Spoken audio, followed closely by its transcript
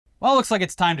Well, it looks like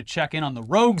it's time to check in on the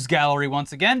rogues gallery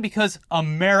once again because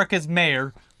America's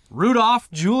mayor, Rudolph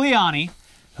Giuliani,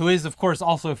 who is, of course,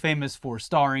 also famous for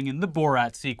starring in the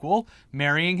Borat sequel,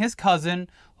 marrying his cousin,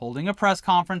 holding a press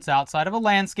conference outside of a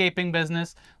landscaping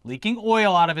business, leaking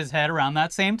oil out of his head around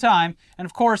that same time, and,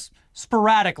 of course,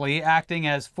 sporadically acting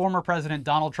as former President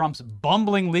Donald Trump's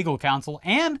bumbling legal counsel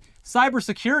and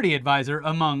cybersecurity advisor,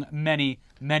 among many,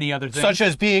 many other things. Such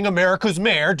as being America's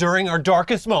mayor during our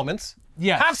darkest moments.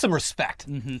 Yes. Have some respect.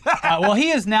 Well, he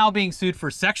is now being sued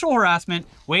for sexual harassment,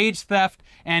 wage theft,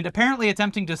 and apparently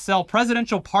attempting to sell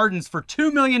presidential pardons for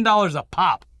 $2 million a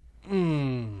pop.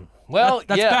 Well,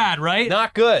 That's bad, right?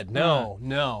 Not good.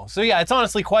 No. So yeah, it's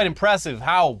honestly quite impressive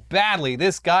how badly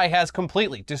this guy has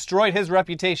completely destroyed his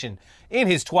reputation in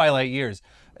his twilight years.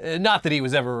 Not that he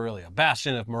was ever really a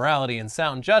bastion of morality and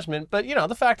sound judgment, but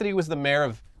the fact that he was the mayor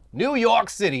of New York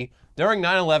City during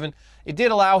 9/11, it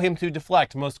did allow him to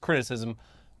deflect most criticism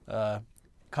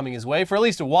coming his way for at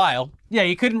least a while. Yeah,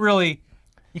 you couldn't really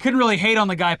hate on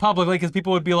the guy publicly because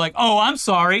people would be like, "Oh, I'm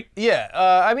sorry." Yeah,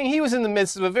 I mean, he was in the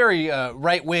midst of a very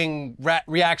right-wing,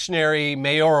 reactionary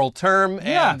mayoral term,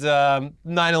 and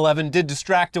 9/11 did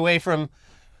distract away from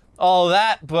all of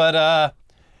that. But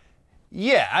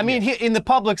yeah, I mean, in the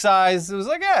public's eyes, it was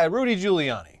like, yeah, Rudy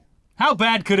Giuliani. How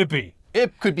bad could it be?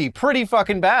 It could be pretty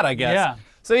fucking bad, I guess. Yeah.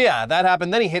 So yeah, that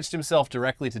happened. Then he hitched himself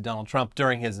directly to Donald Trump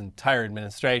during his entire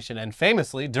administration, and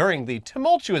famously during the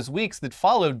tumultuous weeks that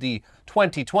followed the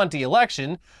 2020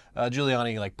 election,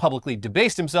 Giuliani publicly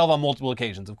debased himself on multiple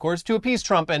occasions, of course, to appease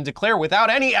Trump and declare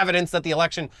without any evidence that the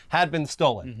election had been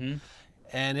stolen.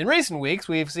 And in recent weeks,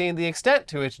 we've seen the extent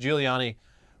to which Giuliani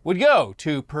would go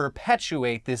to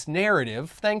perpetuate this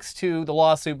narrative, thanks to the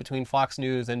lawsuit between Fox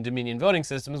News and Dominion Voting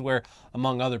Systems, where,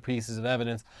 among other pieces of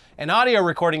evidence, an audio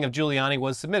recording of Giuliani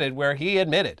was submitted where he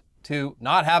admitted to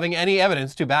not having any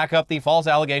evidence to back up the false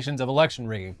allegations of election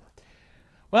rigging.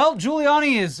 Well,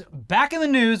 Giuliani is back in the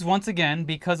news once again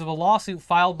because of a lawsuit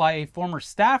filed by a former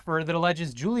staffer that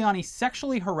alleges Giuliani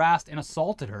sexually harassed and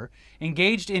assaulted her,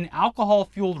 engaged in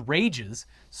alcohol-fueled rages,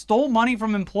 stole money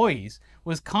from employees,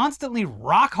 was constantly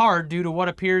rock hard due to what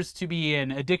appears to be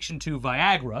an addiction to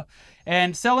Viagra,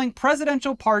 and selling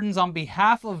presidential pardons on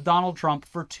behalf of Donald Trump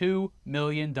for $2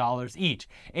 million each,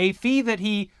 a fee that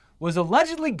he was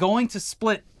allegedly going to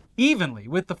split evenly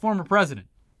with the former president.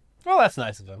 Well, that's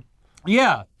nice of him.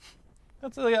 Yeah.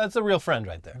 That's a real friend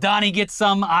right there. Donnie gets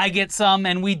some, I get some,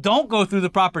 and we don't go through the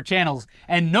proper channels,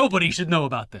 and nobody should know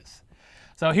about this.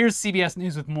 So here's CBS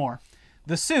News with more.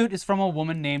 The suit is from a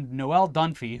woman named Noelle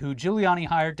Dunphy, who Giuliani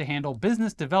hired to handle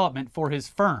business development for his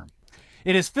firm.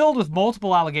 It is filled with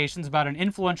multiple allegations about an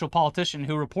influential politician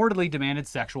who reportedly demanded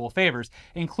sexual favors,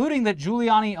 including that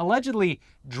Giuliani allegedly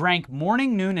drank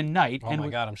morning, noon, and night. Oh my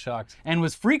God, I'm shocked. And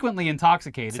was frequently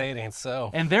intoxicated. Say it ain't so.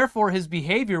 And therefore his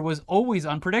behavior was always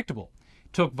unpredictable.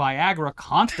 Took Viagra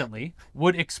constantly,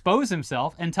 would expose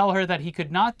himself and tell her that he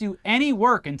could not do any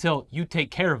work until you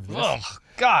take care of this. Oh,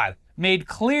 God. Made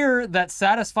clear that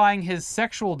satisfying his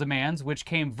sexual demands, which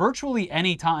came virtually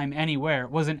anytime, anywhere,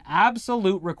 was an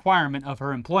absolute requirement of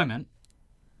her employment.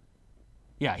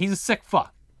 Yeah, he's a sick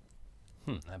fuck.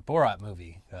 That Borat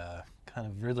movie kind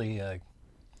of really...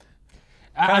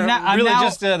 I'm now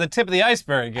just the tip of the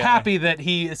iceberg. Happy that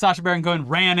Sacha Baron Cohen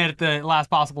ran it at the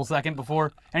last possible second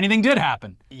before anything did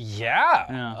happen.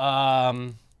 Yeah.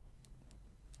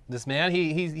 This man,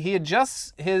 he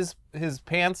adjusts his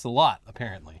pants a lot,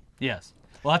 apparently. Yes.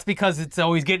 Well, that's because it's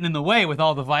always getting in the way with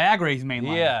all the Viagra he's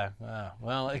mainlining. Yeah.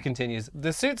 Well, it continues.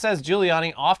 The suit says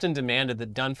Giuliani often demanded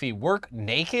that Dunphy work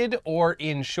naked or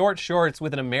in short shorts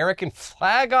with an American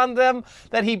flag on them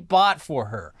that he bought for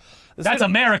her. That's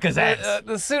America's ass.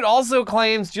 The suit also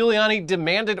claims Giuliani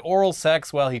demanded oral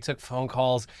sex while he took phone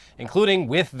calls, including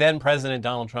with then-President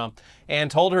Donald Trump, and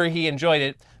told her he enjoyed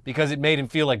it because it made him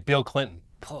feel like Bill Clinton.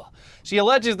 She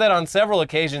alleges that on several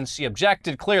occasions she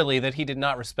objected clearly that he did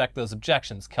not respect those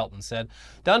objections, Kelton said.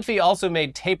 Dunphy also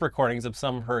made tape recordings of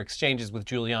some of her exchanges with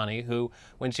Giuliani, who,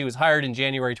 when she was hired in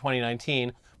January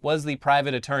 2019, was the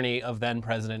private attorney of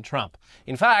then-President Trump.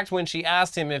 In fact, when she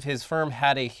asked him if his firm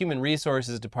had a human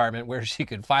resources department where she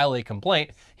could file a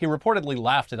complaint, he reportedly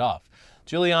laughed it off.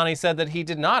 Giuliani said that he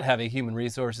did not have a human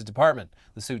resources department,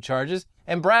 the suit charges,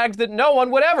 and bragged that no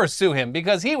one would ever sue him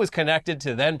because he was connected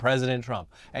to then-President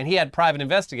Trump, and he had private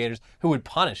investigators who would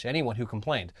punish anyone who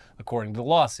complained, according to the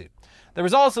lawsuit. There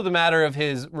was also the matter of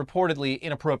his reportedly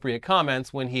inappropriate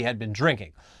comments when he had been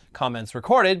drinking, comments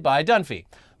recorded by Dunphy.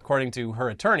 According to her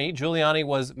attorney, Giuliani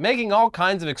was making all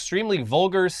kinds of extremely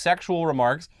vulgar sexual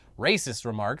remarks, racist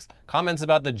remarks, comments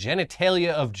about the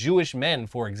genitalia of Jewish men,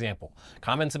 for example,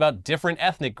 comments about different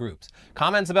ethnic groups,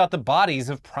 comments about the bodies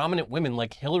of prominent women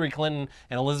like Hillary Clinton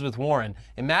and Elizabeth Warren,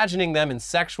 imagining them in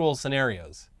sexual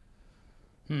scenarios.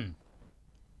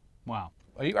 Wow.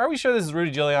 Are we sure this is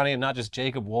Rudy Giuliani and not just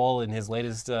Jacob Wohl in his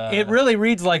latest It really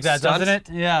reads like that, stunt? doesn't it?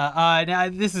 Yeah. Now,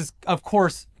 this is, of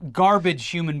course, garbage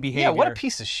human behavior. Yeah, what a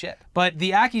piece of shit. But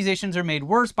the accusations are made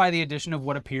worse by the addition of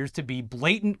what appears to be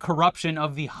blatant corruption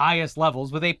of the highest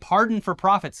levels with a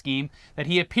pardon-for-profit scheme that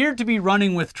he appeared to be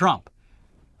running with Trump,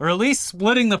 or at least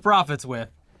splitting the profits with.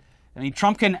 I mean,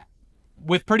 Trump can,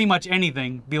 with pretty much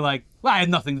anything, be like, well, I had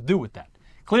nothing to do with that.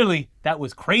 Clearly, that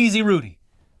was crazy Rudy.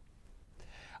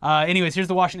 Anyways, here's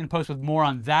the Washington Post with more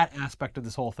on that aspect of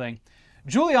this whole thing.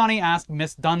 Giuliani asked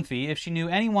Miss Dunphy if she knew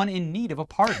anyone in need of a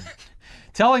pardon,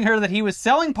 telling her that he was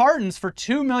selling pardons for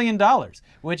 $2 million,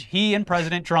 which he and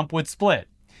President Trump would split.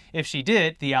 If she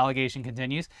did, the allegation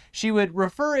continues, she would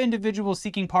refer individuals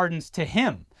seeking pardons to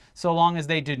him, so long as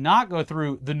they did not go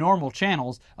through the normal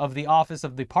channels of the Office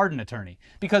of the Pardon Attorney,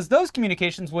 because those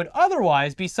communications would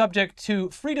otherwise be subject to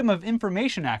Freedom of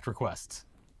Information Act requests.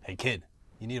 Hey kid,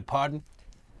 you need a pardon?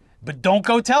 But don't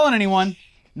go telling anyone.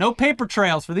 No paper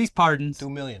trails for these pardons.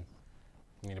 $2 million.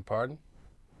 You need a pardon?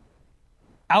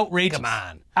 Outrageous. Come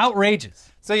on.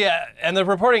 Outrageous. So yeah, and the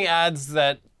reporting adds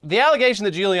that the allegation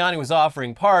that Giuliani was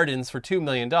offering pardons for $2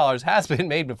 million has been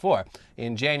made before.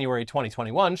 In January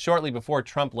 2021, shortly before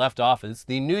Trump left office,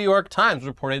 the New York Times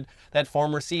reported that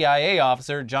former CIA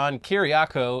officer John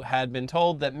Kiriakou had been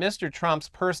told that Mr. Trump's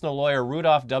personal lawyer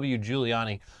Rudolph W.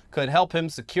 Giuliani could help him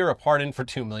secure a pardon for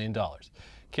 $2 million.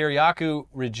 Kiriakou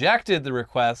rejected the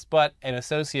request, but an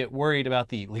associate worried about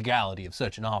the legality of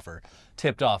such an offer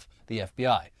tipped off the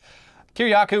FBI.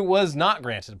 Kiriakou was not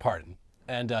granted a pardon.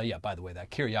 And yeah, by the way,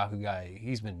 that Kiriakou guy,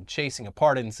 he's been chasing a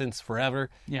pardon since forever.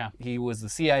 Yeah. He was the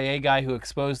CIA guy who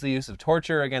exposed the use of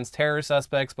torture against terror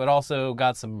suspects, but also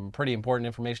got some pretty important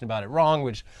information about it wrong,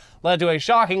 which led to a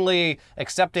shockingly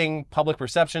accepting public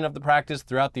perception of the practice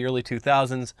throughout the early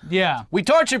 2000s. Yeah. We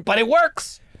tortured, but it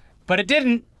works! But it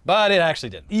didn't. But it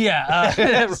actually didn't.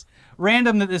 Yeah.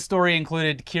 Random that this story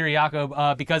included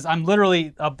Kiriakou because I'm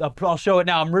literally, I'll show it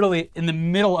now, I'm really in the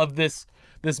middle of this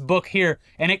book here,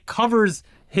 and it covers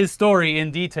his story in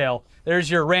detail.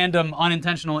 There's your random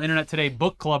unintentional Internet Today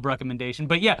book club recommendation.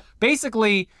 But yeah,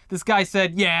 basically this guy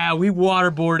said, yeah, we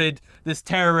waterboarded this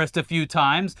terrorist a few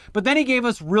times, but then he gave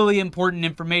us really important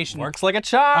information. Works like a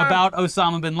charm. About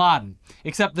Osama bin Laden.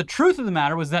 Except the truth of the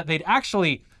matter was that they'd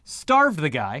actually starved the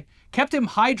guy, kept him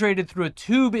hydrated through a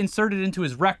tube inserted into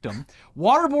his rectum,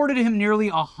 waterboarded him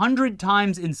nearly 100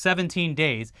 times in 17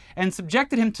 days, and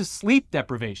subjected him to sleep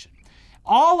deprivation.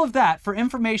 All of that for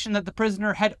information that the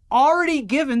prisoner had already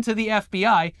given to the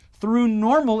FBI through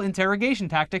normal interrogation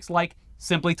tactics like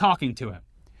simply talking to him.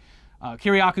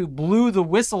 Kiriakou blew the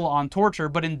whistle on torture,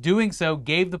 but in doing so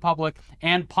gave the public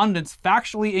and pundits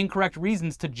factually incorrect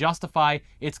reasons to justify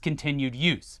its continued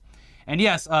use. And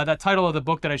yes, that title of the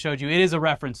book that I showed you, it is a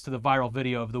reference to the viral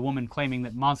video of the woman claiming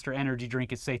that Monster Energy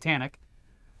drink is satanic.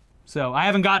 So I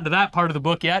haven't gotten to that part of the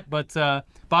book yet, but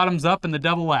bottoms up and the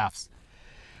devil laughs.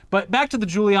 But back to the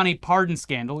Giuliani pardon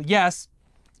scandal. Yes,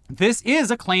 this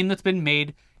is a claim that's been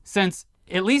made since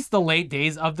at least the late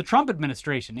days of the Trump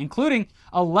administration, including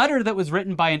a letter that was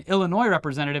written by an Illinois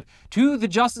representative to the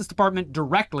Justice Department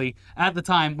directly at the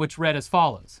time, which read as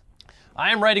follows.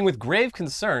 I am writing with grave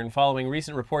concern following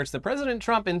recent reports that President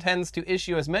Trump intends to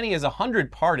issue as many as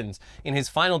 100 pardons in his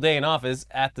final day in office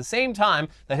at the same time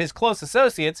that his close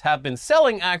associates have been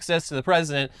selling access to the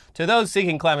president to those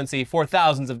seeking clemency for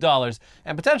thousands of dollars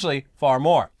and potentially far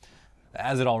more.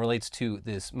 As it all relates to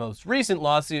this most recent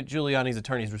lawsuit, Giuliani's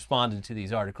attorneys responded to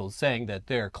these articles saying that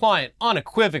their client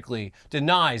unequivocally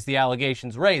denies the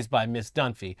allegations raised by Ms.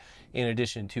 Dunphy, in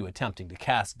addition to attempting to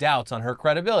cast doubts on her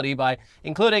credibility by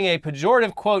including a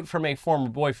pejorative quote from a former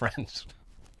boyfriend.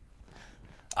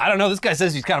 I don't know, this guy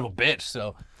says he's kind of a bitch,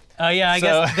 so... Yeah, I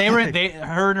guess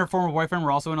her and her former boyfriend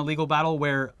were also in a legal battle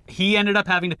where he ended up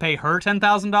having to pay her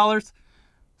 $10,000.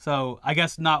 So I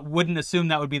guess wouldn't assume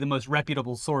that would be the most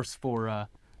reputable source for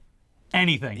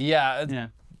anything. Yeah.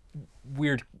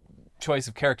 Weird choice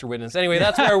of character witness. Anyway,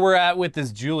 that's where we're at with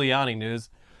this Giuliani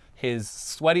news. His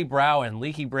sweaty brow and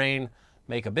leaky brain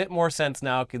make a bit more sense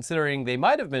now, considering they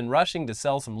might have been rushing to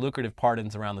sell some lucrative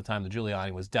pardons around the time that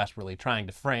Giuliani was desperately trying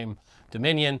to frame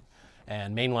Dominion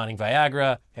and mainlining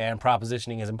Viagra and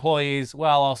propositioning his employees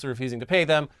while also refusing to pay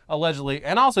them, allegedly,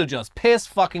 and also just piss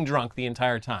fucking drunk the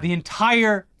entire time. The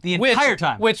entire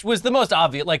time. Which was the most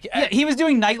obvious. Yeah, he was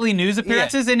doing nightly news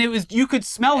appearances, and you could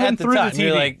smell him through the TV.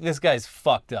 You're like, this guy's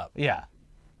fucked up. Yeah.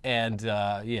 And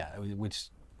which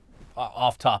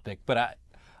off topic, but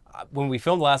when we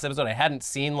filmed the last episode, I hadn't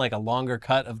seen like a longer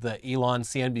cut of the Elon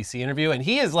CNBC interview, and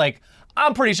he is like,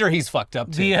 I'm pretty sure he's fucked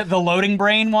up too. The loading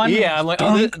brain one? Yeah, I'm like,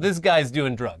 oh, this guy's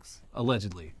doing drugs,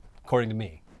 allegedly, according to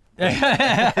me.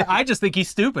 I just think he's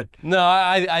stupid. No,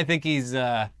 I think he's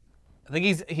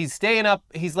staying up.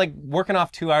 He's like working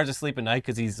off 2 hours of sleep a night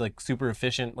because he's like super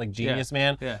efficient, like genius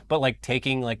man. Yeah. But like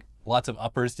taking like lots of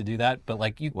uppers to do that. But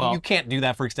like you can't do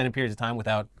that for extended periods of time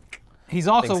without. He's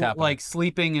also like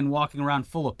sleeping and walking around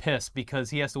full of piss because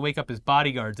he has to wake up his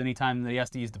bodyguards anytime that he has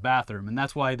to use the bathroom. And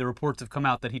that's why the reports have come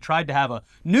out that he tried to have a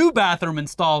new bathroom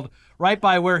installed right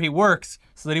by where he works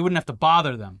so that he wouldn't have to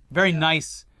bother them. Very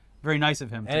nice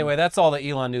of him. Anyway, that's all the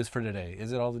Elon news for today.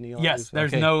 Is it all the Elon news? Yes,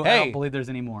 there's okay. I don't believe there's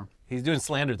any more. He's doing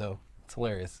slander though. It's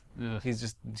hilarious. Ugh. He's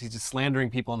just slandering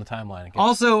people on the timeline again.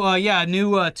 Also,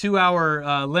 new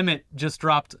 2-hour limit just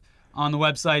dropped on the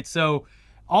website. So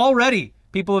already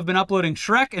people have been uploading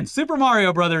Shrek and Super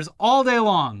Mario Brothers all day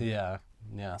long. Yeah.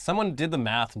 Someone did the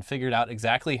math and figured out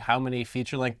exactly how many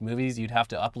feature-length movies you'd have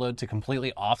to upload to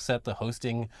completely offset the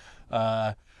hosting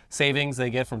savings they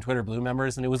get from Twitter Blue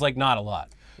members, and it was like not a lot.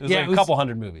 It was a couple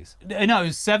hundred movies. No, it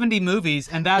was 70 movies,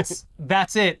 and that's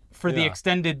it for the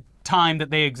extended time that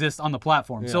they exist on the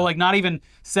platform. So like not even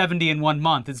 70 in 1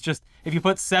 month. It's just if you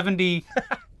put 70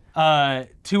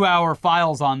 2-hour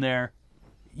files on there,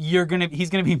 he's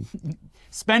gonna be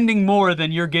spending more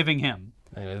than you're giving him.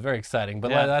 Anyway, it's very exciting. But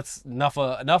that's enough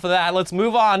of that. Let's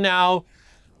move on now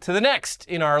to the next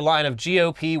in our line of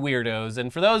GOP weirdos.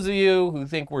 And for those of you who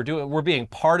think we're being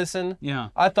partisan,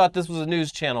 I thought this was a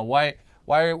news channel.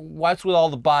 What's with all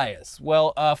the bias?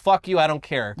 Well, fuck you, I don't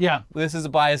care. Yeah. This is a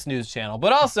biased news channel.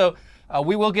 But also,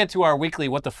 we will get to our weekly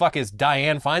What the Fuck is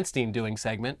Dianne Feinstein Doing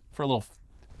segment for a little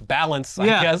balance, I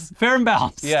guess. Fair and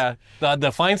balanced. Yeah. The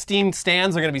Feinstein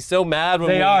stands are going to be so mad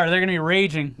when they're going to be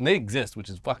raging. And they exist, which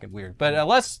is fucking weird. But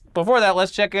before that,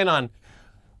 let's check in on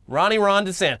Ron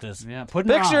DeSantis. Yeah,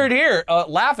 pictured here,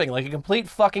 laughing like a complete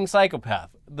fucking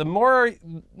psychopath. The more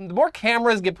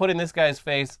cameras get put in this guy's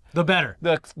face, the better.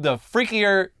 The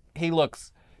freakier he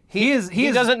looks.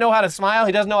 He doesn't know how to smile.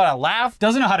 He doesn't know how to laugh.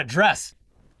 Doesn't know how to dress.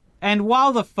 And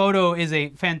while the photo is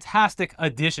a fantastic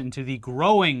addition to the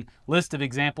growing list of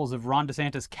examples of Ron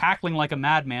DeSantis cackling like a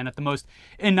madman at the most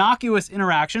innocuous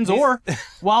interactions, or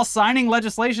while signing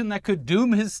legislation that could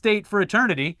doom his state for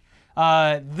eternity,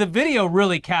 the video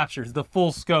really captures the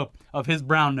full scope of his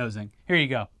brown nosing. Here you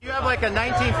go. You have like a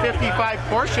 1955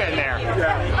 Porsche in there.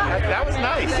 Yeah. That was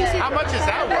nice. How much is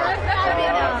that worth?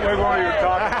 We won't even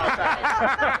talk about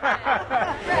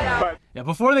that. Yeah,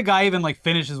 before the guy even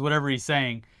finishes whatever he's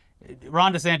saying,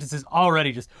 Ron DeSantis is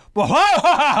already just,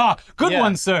 good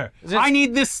one, sir. I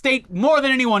need this state more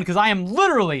than anyone because I am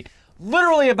literally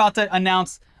about to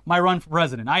announce my run for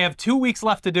president. I have 2 weeks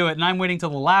left to do it, and I'm waiting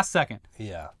till the last second.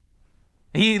 Yeah.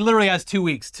 He literally has 2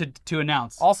 weeks to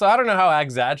announce. Also, I don't know how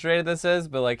exaggerated this is,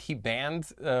 but he banned,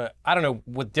 I don't know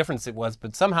what difference it was,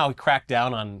 but somehow he cracked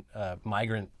down on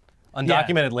migrant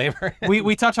undocumented labor.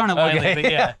 We touch on it lightly,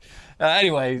 but yeah.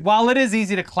 Anyway. While it is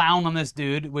easy to clown on this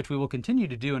dude, which we will continue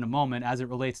to do in a moment as it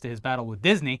relates to his battle with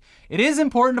Disney, it is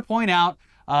important to point out,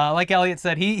 like Elliot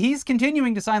said, he's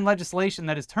continuing to sign legislation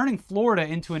that is turning Florida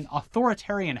into an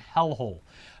authoritarian hellhole.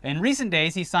 In recent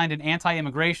days, he signed an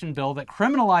anti-immigration bill that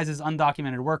criminalizes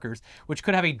undocumented workers, which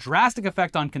could have a drastic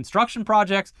effect on construction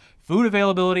projects, food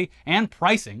availability, and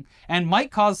pricing, and might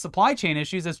cause supply chain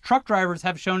issues as truck drivers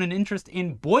have shown an interest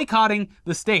in boycotting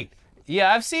the state.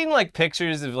 Yeah, I've seen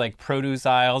pictures of produce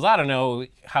aisles. I don't know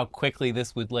how quickly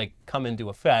this would come into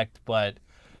effect, but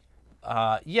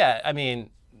I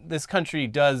mean, this country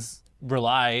does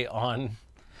rely on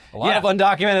a lot of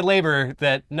undocumented labor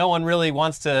that no one really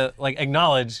wants to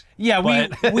acknowledge. Yeah,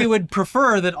 we would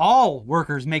prefer that all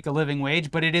workers make a living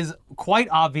wage, but it is quite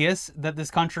obvious that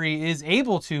this country is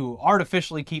able to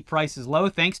artificially keep prices low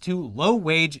thanks to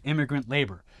low-wage immigrant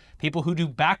labor. People who do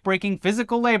backbreaking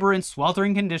physical labor in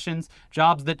sweltering conditions,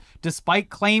 jobs that, despite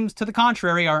claims to the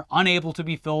contrary, are unable to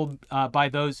be filled by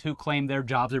those who claim their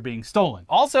jobs are being stolen.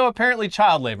 Also, apparently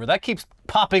child labor. That keeps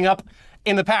popping up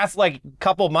in the past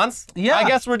couple months. Yeah. I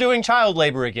guess we're doing child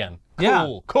labor again.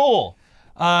 Cool.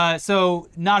 So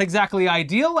not exactly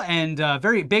ideal and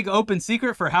very big open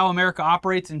secret for how America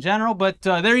operates in general, but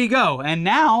there you go. And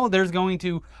now there's going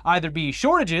to either be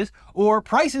shortages or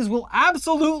prices will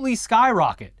absolutely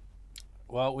skyrocket.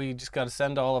 Well, we just got to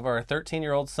send all of our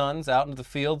 13-year-old sons out into the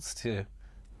fields to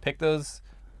pick those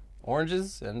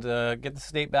oranges and get the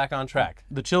state back on track.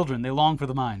 The children, they long for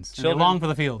the mines. They long for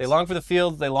the fields. They long for the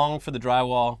fields. They long for the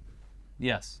drywall.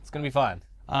 Yes. It's going to be fine.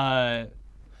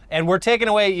 And we're taking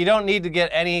away, you don't need to get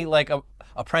any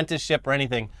apprenticeship or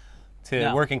anything.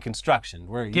 to work in construction.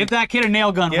 Give that kid a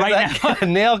nail gun right now. A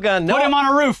nail gun. No, Put him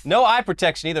on a roof. No eye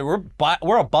protection either.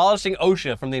 We're abolishing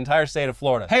OSHA from the entire state of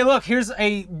Florida. Hey, look, here's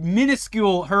a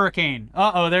minuscule hurricane.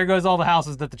 Uh-oh, there goes all the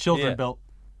houses that the children built.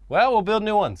 Well, we'll build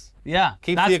new ones. Yeah.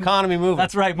 Keeps the economy moving.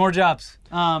 That's right, more jobs.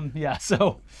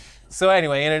 So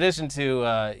anyway, in addition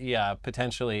to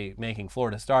potentially making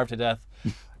Florida starve to death,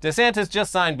 DeSantis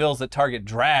just signed bills that target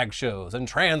drag shows and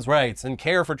trans rights and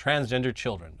care for transgender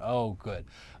children. Oh, good.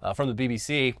 From the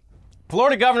BBC,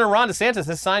 Florida Governor Ron DeSantis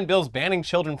has signed bills banning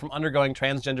children from undergoing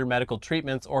transgender medical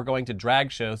treatments or going to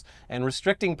drag shows and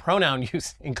restricting pronoun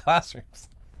use in classrooms.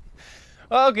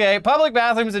 Okay, public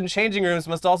bathrooms and changing rooms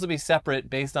must also be separate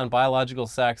based on biological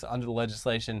sex under the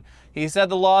legislation. He said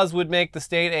the laws would make the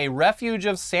state a refuge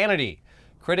of sanity.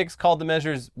 Critics called the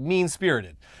measures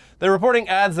mean-spirited. The reporting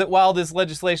adds that while this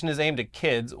legislation is aimed at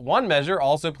kids, one measure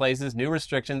also places new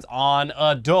restrictions on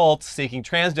adults seeking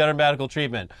transgender medical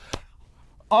treatment.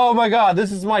 Oh my God,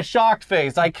 this is my shocked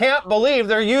face. I can't believe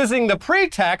they're using the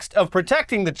pretext of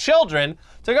protecting the children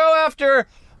to go after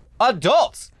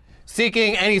adults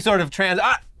seeking any sort of trans...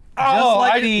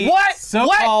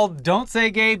 so-called Don't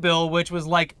Say Gay bill, which was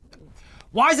like,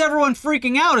 why is everyone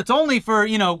freaking out? It's only for,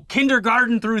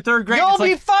 kindergarten through third grade. You'll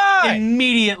be fine!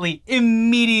 Immediately,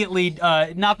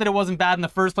 not that it wasn't bad in the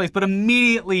first place, but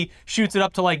immediately shoots it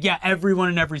up to everyone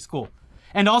in every school.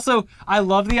 And also, I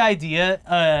love the idea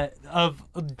of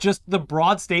just the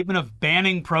broad statement of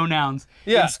banning pronouns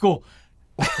in school.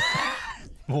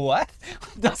 What?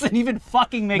 Doesn't even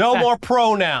fucking make sense. No more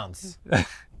pronouns.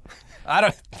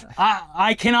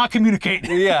 I cannot communicate.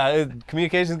 Yeah,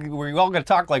 communications, we're all going to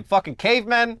talk like fucking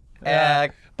cavemen.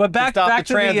 But back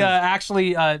to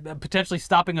the potentially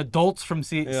stopping adults from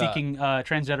seeking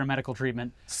transgender medical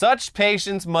treatment. Such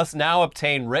patients must now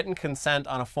obtain written consent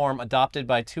on a form adopted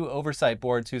by 2 oversight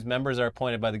boards whose members are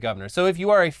appointed by the governor. So if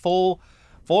you are a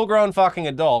full-grown fucking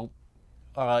adult,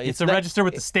 it's to register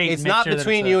with the state. It's not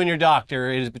between you and your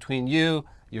doctor. It is between you,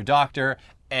 your doctor,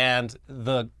 and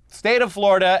the state of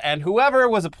Florida, and whoever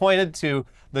was appointed to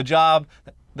the job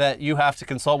that you have to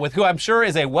consult with, who I'm sure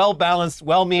is a well-balanced,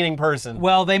 well-meaning person.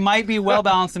 Well, they might be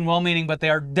well-balanced and well-meaning, but they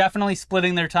are definitely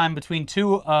splitting their time between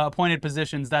 2 appointed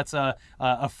positions. That's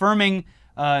affirming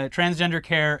transgender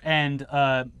care and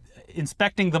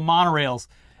inspecting the monorails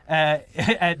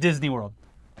at Disney World.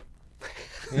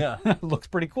 Yeah. Looks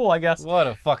pretty cool, I guess. What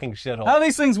a fucking shithole. How do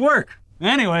these things work?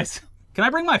 Anyways, can I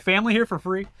bring my family here for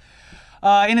free?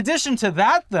 In addition to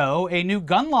that, though, a new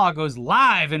gun law goes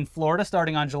live in Florida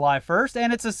starting on July 1st,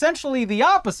 and it's essentially the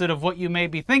opposite of what you may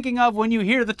be thinking of when you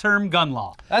hear the term gun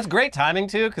law. That's great timing,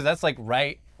 too, because that's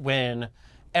right when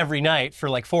every night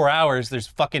for 4 hours there's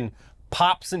fucking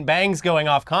pops and bangs going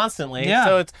off constantly. Yeah.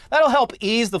 So that'll help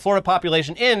ease the Florida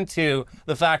population into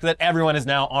the fact that everyone is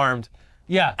now armed.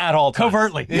 Yeah. At all times.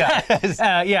 Covertly.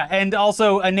 Yeah. And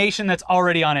also a nation that's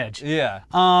already on edge. Yeah.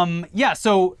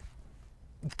 So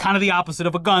kind of the opposite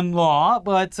of a gun law,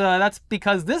 but that's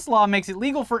because this law makes it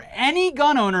legal for any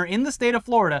gun owner in the state of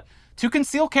Florida to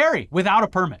conceal carry without a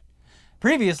permit.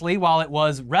 Previously, while it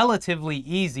was relatively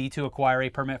easy to acquire a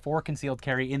permit for concealed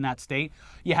carry in that state,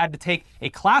 you had to take a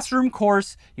classroom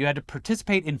course, you had to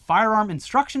participate in firearm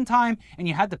instruction time, and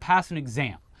you had to pass an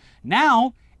exam.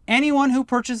 Now, anyone who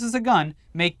purchases a gun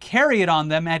may carry it on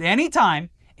them at any time,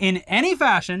 in any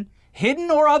fashion,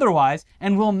 hidden or otherwise,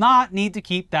 and will not need to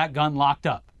keep that gun locked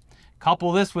up.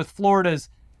 Couple this with Florida's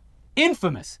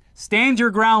infamous stand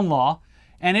your ground law,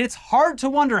 and it's hard to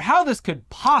wonder how this could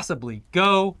possibly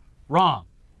go wrong.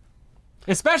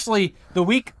 Especially the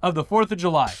week of the 4th of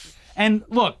July. And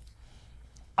look,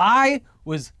 I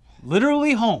was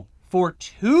literally home for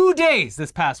 2 days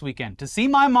this past weekend to see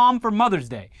my mom for Mother's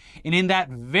Day. And in that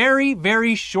very,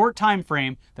 very short time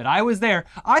frame that I was there,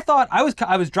 I thought I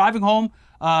was driving home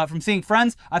from seeing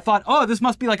friends. I thought, oh, this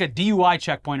must be like a DUI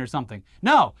checkpoint or something.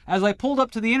 No, as I pulled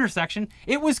up to the intersection,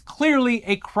 it was clearly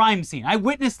a crime scene. I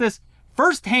witnessed this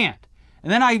firsthand.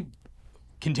 And then I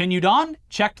continued on,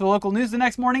 checked the local news the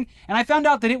next morning, and I found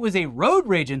out that it was a road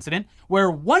rage incident where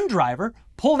one driver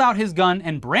pulled out his gun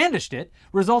and brandished it,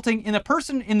 resulting in the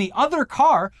person in the other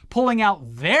car pulling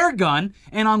out their gun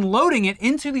and unloading it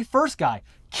into the first guy,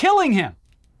 killing him.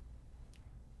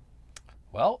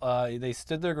 Well, they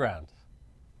stood their ground.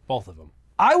 Both of them.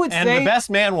 I would say... And the best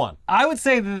man won. I would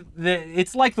say that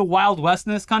it's like the Wild West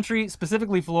in this country,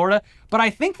 specifically Florida, but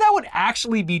I think that would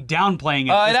actually be downplaying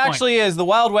it. It actually is. The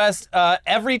Wild West,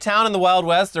 every town in the Wild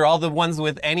West, they're all the ones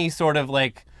with any sort of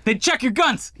They check your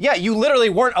guns. Yeah, you literally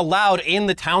weren't allowed in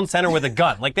the town center with a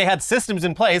gun. They had systems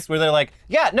in place where they're like,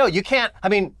 yeah, no, you can't. I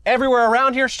mean, everywhere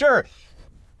around here, sure.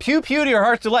 pew pew to your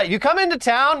heart's delight. You come into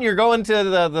town, you're going to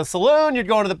the saloon, you're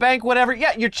going to the bank, whatever.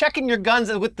 Yeah, you're checking your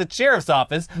guns with the sheriff's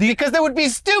office because that would be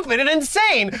stupid and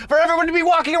insane for everyone to be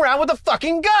walking around with a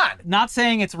fucking gun. Not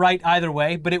saying it's right either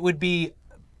way, but it would be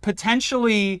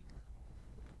potentially,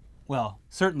 well,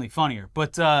 certainly funnier,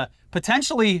 but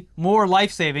potentially more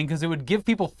life-saving because it would give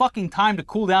people fucking time to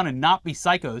cool down and not be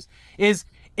psychos, is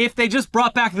if they just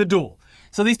brought back the duel.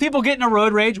 So these people get in a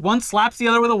road rage, one slaps the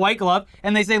other with a white glove,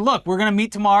 and they say, look, we're going to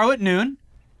meet tomorrow at noon,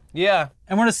 Yeah.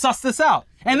 and we're going to suss this out.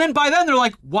 And then by then they're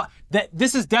like, what?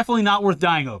 This is definitely not worth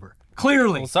dying over.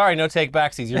 Clearly. Well, sorry, no take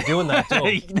backsies. You're doing that to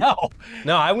him. No.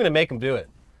 No, I'm going to make him do it.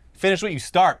 Finish what you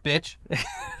start, bitch.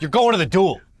 You're going to the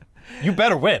duel. You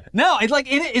better win. No,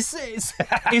 it's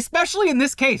especially in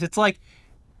this case, it's like,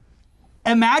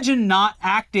 imagine not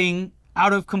acting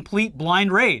out of complete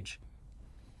blind rage.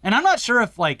 And I'm not sure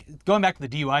if, like, going back to the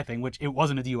DUI thing, which it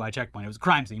wasn't a DUI checkpoint, it was a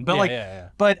crime scene, but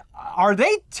but are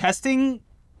they testing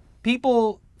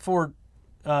people for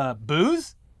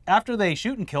booze after they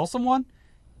shoot and kill someone?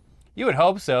 You would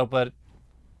hope so, but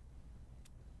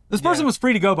This person was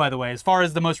free to go, by the way, as far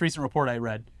as the most recent report I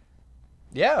read.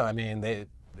 yeah, I mean,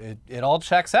 it all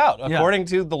checks out. Yeah. According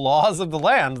to the laws of the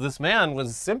land, this man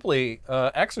was simply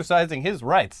exercising his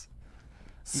rights.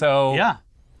 So Yeah.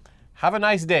 have a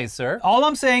nice day, sir. All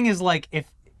I'm saying is, like, if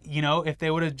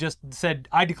they would have just said,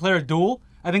 I declare a duel,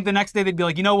 I think the next day they'd be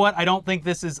like, you know what? I don't think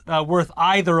this is worth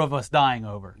either of us dying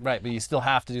over. Right, but you still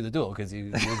have to do the duel because you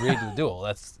agreed to the duel.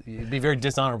 It'd be very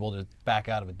dishonorable to back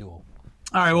out of a duel.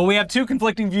 All right. Well, we have two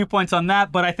conflicting viewpoints on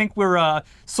that, but I think we're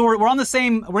in the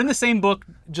same book,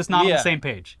 just not on the same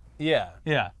page. Yeah.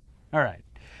 Yeah. All right.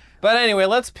 But anyway,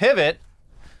 let's pivot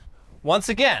once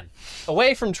again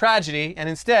away from tragedy, and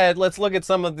instead let's look at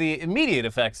some of the immediate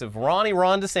effects of Ron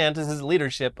DeSantis'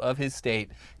 leadership of his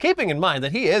state, keeping in mind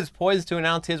that he is poised to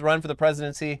announce his run for the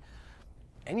presidency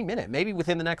any minute, maybe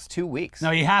within the next 2 weeks.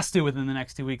 No, he has to within the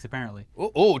next 2 weeks, apparently.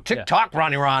 Oh, TikTok,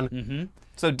 Ron. Mm-hmm.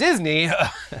 So Disney,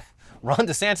 Ron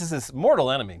DeSantis'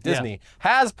 mortal enemy, Disney,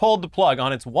 has pulled the plug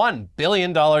on its $1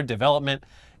 billion development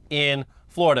in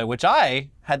Florida, which I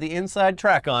had the inside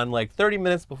track on like 30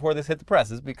 minutes before this hit the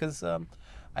presses because I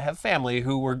have family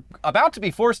who were about to be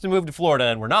forced to move to Florida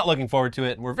and we're not looking forward to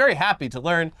it. And we're very happy to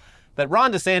learn that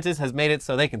Ron DeSantis has made it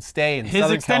so they can stay in Southern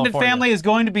California. His extended family is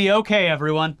going to be okay,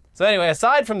 everyone. So anyway,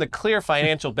 aside from the clear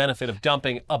financial benefit of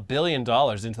dumping $1 billion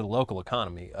into the local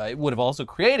economy, it would have also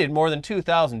created more than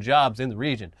 2,000 jobs in the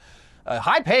region.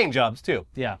 High-paying jobs, too.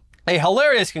 Yeah. A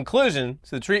hilarious conclusion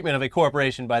to the treatment of a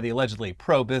corporation by the allegedly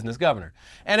pro-business governor.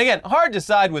 And again, hard to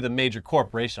side with a major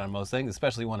corporation on most things,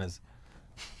 especially one as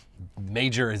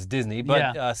major as Disney.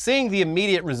 But seeing the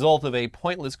immediate result of a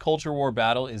pointless culture war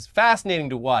battle is fascinating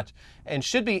to watch and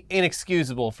should be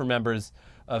inexcusable for members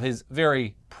of his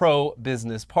very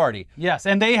pro-business party. Yes,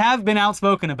 and they have been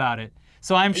outspoken about it.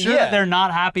 So I'm sure that they're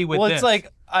not happy with this. Well, it's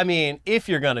like, I mean, if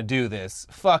you're going to do this,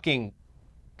 fucking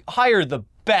hire the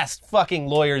best fucking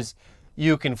lawyers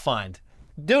you can find.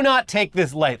 Do not take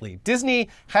this lightly. Disney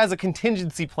has a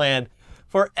contingency plan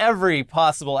for every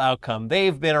possible outcome.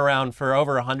 They've been around for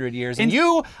over 100 years, and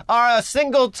you are a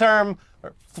single-term,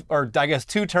 or I guess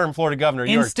two-term Florida governor.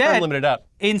 You're term limited up.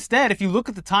 Instead, if you look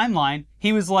at the timeline,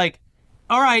 he was like,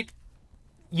 all right,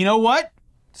 you know what?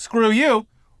 Screw you.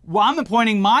 Well, I'm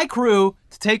appointing my crew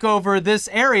to take over this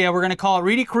area. We're going to call it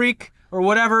Reedy Creek or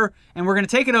whatever, and we're going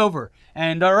to take it over.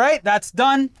 And all right, that's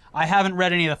done. I haven't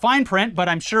read any of the fine print, but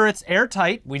I'm sure it's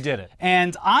airtight. We did it.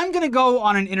 And I'm going to go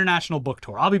on an international book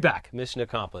tour. I'll be back. Mission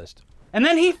accomplished. And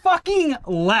then he fucking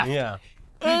left. Yeah.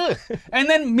 And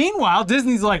then meanwhile,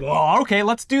 Disney's like, well, okay,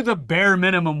 let's do the bare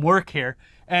minimum work here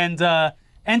and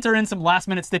enter in some last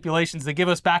minute stipulations that give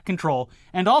us back control.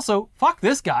 And also, fuck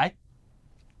this guy.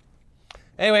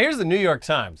 Anyway, here's the New York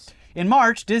Times. In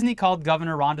March, Disney called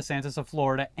Governor Ron DeSantis of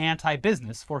Florida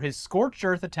anti-business for his scorched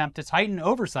earth attempt to tighten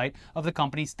oversight of the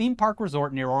company's theme park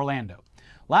resort near Orlando.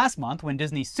 Last month, when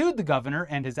Disney sued the governor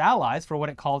and his allies for what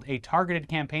it called a targeted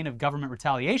campaign of government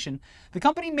retaliation, the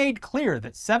company made clear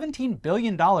that $17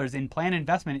 billion in planned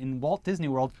investment in Walt Disney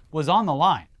World was on the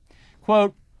line.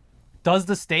 Quote, does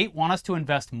the state want us to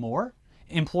invest more,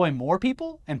 employ more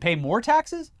people, and pay more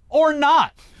taxes, or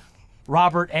not?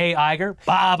 Robert A. Iger,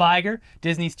 Bob Iger,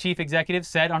 Disney's chief executive,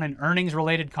 said on an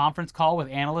earnings-related conference call with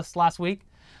analysts last week.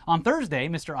 On Thursday,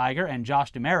 Mr. Iger and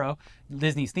Josh DeMero,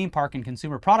 Disney's theme park and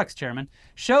consumer products chairman,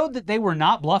 showed that they were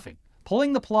not bluffing,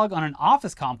 pulling the plug on an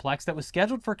office complex that was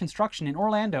scheduled for construction in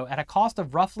Orlando at a cost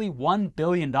of roughly $1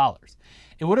 billion.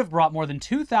 It would have brought more than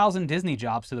 2,000 Disney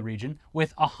jobs to the region,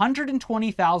 with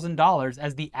 $120,000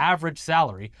 as the average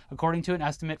salary, according to an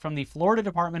estimate from the Florida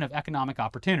Department of Economic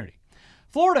Opportunity.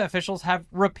 Florida officials have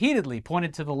repeatedly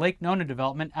pointed to the Lake Nona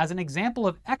development as an example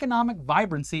of economic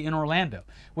vibrancy in Orlando,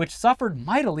 which suffered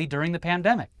mightily during the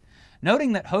pandemic,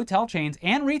 noting that hotel chains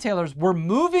and retailers were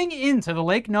moving into the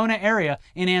Lake Nona area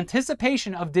in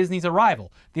anticipation of Disney's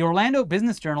arrival. The Orlando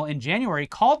Business Journal in January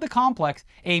called the complex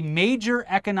a major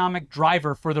economic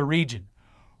driver for the region.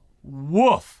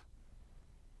 Woof.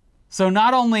 So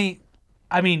not only,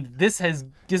 this is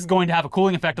going to have a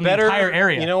cooling effect on the entire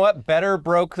area. You know what? Better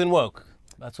broke than woke.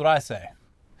 That's what I say.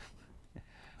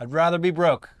 I'd rather be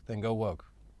broke than go woke.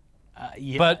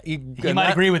 Yeah, But he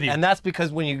might agree with you. And that's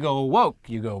because when you go woke,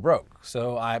 you go broke.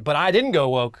 But I didn't go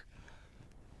woke.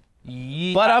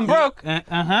 But I'm broke.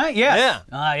 Yes.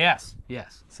 Yeah.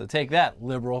 Yes. So take that,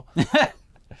 liberal.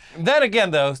 Then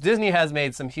again, though, Disney has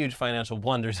made some huge financial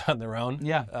blunders on their own.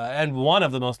 Yeah. And one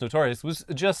of the most notorious was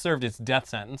just served its death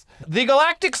sentence. The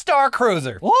Galactic Star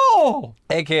Cruiser. Whoa!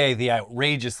 AKA the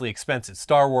outrageously expensive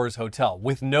Star Wars hotel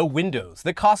with no windows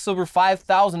that costs over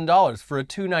 $5,000 for a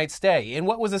 2-night stay in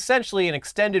what was essentially an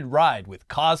extended ride with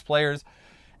cosplayers,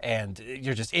 and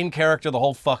you're just in character the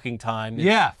whole fucking time.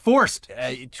 Yeah, forced.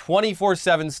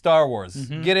 24/7 Star Wars.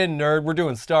 Get in, nerd. We're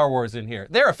doing Star Wars in here.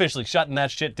 They're officially shutting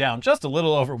that shit down just a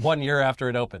little over 1 year after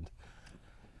it opened.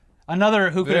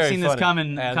 Another who could have Very seen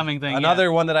funny. this And coming thing.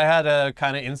 Another one that I had a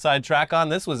kind of inside track on.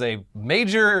 This was a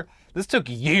major. This took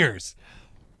years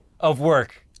of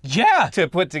work Yeah. to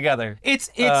put together.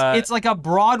 It's like a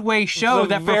Broadway show it's a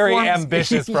that very performs-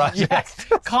 ambitious project. Yes,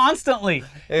 constantly.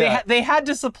 Yeah. They had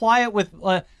to supply it with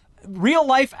real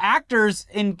life actors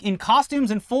in costumes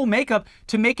and full makeup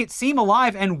to make it seem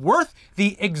alive and worth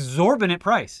the exorbitant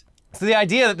price. So the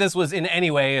idea that this was in any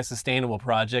way a sustainable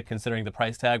project, considering the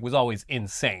price tag, was always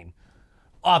insane.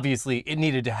 Obviously, it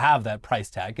needed to have that price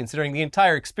tag, considering the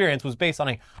entire experience was based on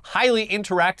a highly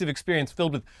interactive experience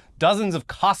filled with dozens of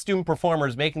costume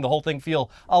performers making the whole thing feel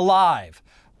alive.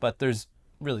 But there's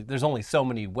only so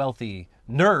many wealthy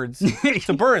nerds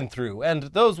to burn through, and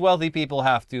those wealthy people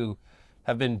have to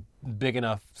have been big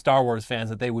enough Star Wars fans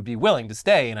that they would be willing to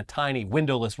stay in a tiny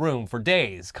windowless room for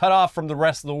days, cut off from the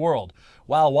rest of the world,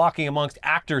 while walking amongst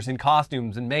actors in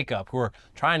costumes and makeup who are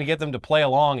trying to get them to play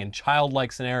along in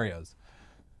childlike scenarios.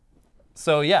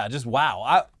 So yeah, just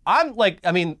wow. I'm like,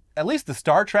 at least the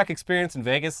Star Trek experience in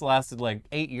Vegas lasted like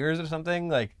 8 years or something.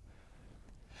 Like,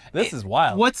 this is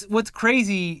wild. What's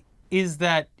crazy is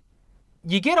that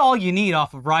you get all you need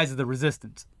off of Rise of the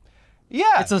Resistance.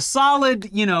 Yeah. It's a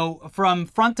solid, from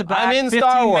front to back. I'm in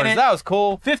Star Wars. That was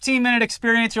cool. 15-minute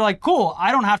experience. You're like, cool.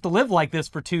 I don't have to live like this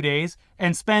for 2 days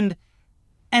and spend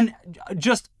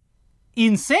just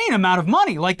insane amount of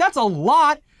money. Like, that's a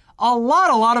lot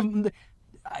of.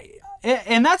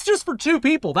 And that's just for 2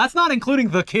 people. That's not including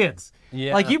the kids.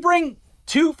 Yeah. Like, you bring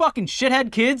 2 fucking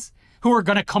shithead kids who are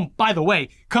gonna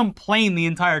complain the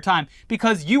entire time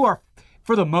because you are,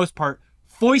 for the most part,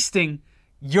 foisting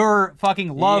your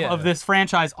fucking love of this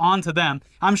franchise onto them.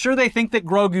 I'm sure they think that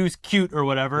Grogu's cute or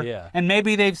whatever. Yeah. And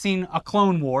maybe they've seen a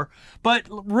Clone War. But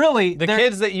really, The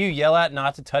kids that you yell at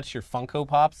not to touch your Funko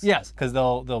Pops. Yes. Because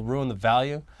they'll ruin the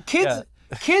value. kids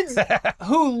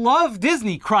who love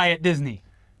Disney cry at Disney.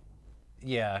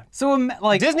 Yeah. So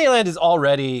like Disneyland is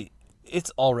already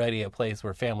a place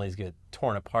where families get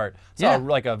torn apart. Saw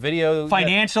like a video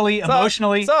financially,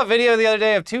 emotionally. Saw a video the other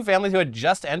day of 2 families who had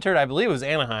just entered, I believe it was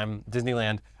Anaheim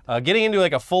Disneyland, getting into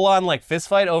like a full-on like fist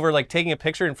fight over like taking a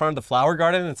picture in front of the flower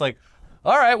garden. And it's like,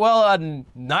 all right, well,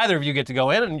 neither of you get to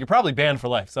go in, and you're probably banned for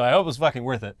life. So I hope it was fucking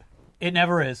worth it. It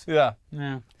never is. Yeah.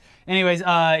 Yeah. Anyways,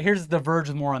 here's The Verge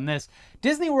with more on this.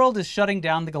 Disney World is shutting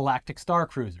down the Galactic Star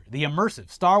Cruiser, the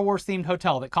immersive Star Wars-themed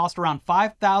hotel that cost around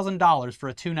 $5,000 for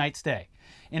a 2-night stay.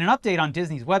 In an update on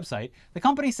Disney's website, the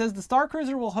company says the Star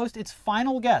Cruiser will host its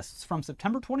final guests from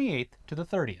September 28th to the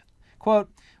 30th. Quote,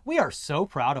 "We are so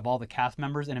proud of all the cast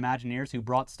members and Imagineers who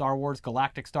brought Star Wars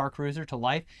Galactic Star Cruiser to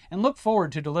life and look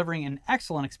forward to delivering an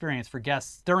excellent experience for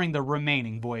guests during the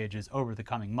remaining voyages over the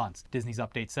coming months," Disney's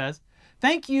update says.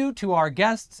 "Thank you to our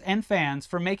guests and fans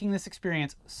for making this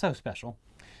experience so special."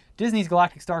 Disney's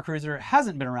Galactic Star Cruiser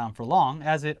hasn't been around for long,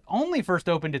 as it only first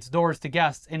opened its doors to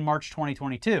guests in March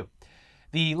 2022.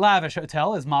 The lavish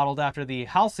hotel is modeled after the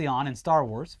Halcyon in Star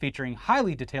Wars, featuring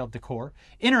highly detailed decor,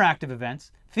 interactive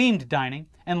events, themed dining,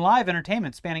 and live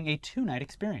entertainment spanning a 2-night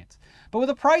experience. But with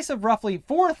a price of roughly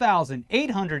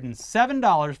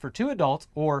 $4,807 for 2 adults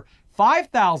or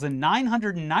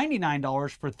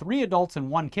 $5,999 for 3 adults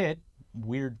and 1 kid,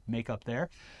 weird makeup there,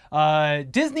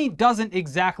 Disney doesn't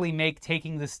exactly make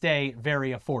taking the stay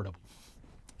very affordable.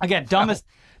 Again,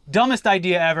 dumbest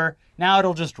idea ever. Now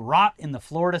it'll just rot in the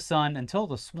Florida sun until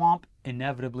the swamp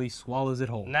inevitably swallows it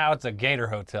whole. Now it's a gator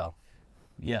hotel.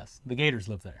 Yes, the gators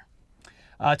live there.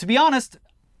 To be honest,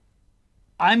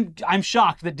 I'm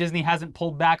shocked that Disney hasn't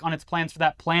pulled back on its plans for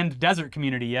that planned desert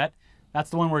community yet. That's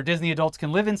the one where Disney adults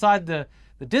can live inside the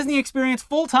Disney experience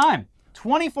full time,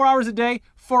 24 hours a day,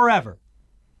 forever.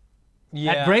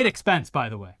 Yeah. At great expense, by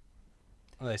the way.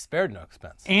 Well, they spared no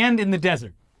expense. And in the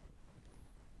desert.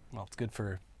 Well, it's good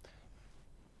for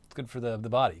the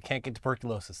body. You can't get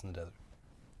tuberculosis in the desert.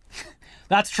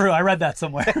 That's true. I read that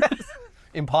somewhere.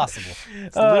 Impossible.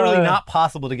 It's literally not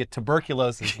possible to get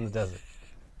tuberculosis in the desert.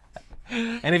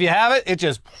 And if you have it, it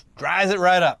just dries it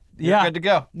right up. You're good to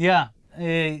go. Yeah.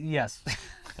 Yes.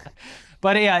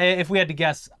 But yeah, if we had to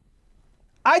guess,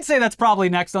 I'd say that's probably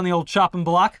next on the old chopping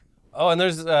block. Oh, and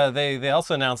there's they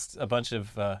also announced a bunch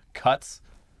of cuts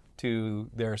to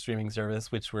their streaming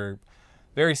service, which were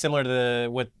very similar to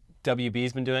what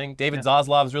WB's been doing. David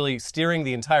Zaslav's really steering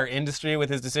the entire industry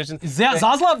with his decisions.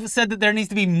 Zaslav said that there needs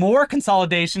to be more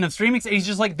consolidation of streaming. He's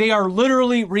just like, they are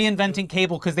literally reinventing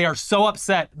cable because they are so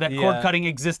upset that cord cutting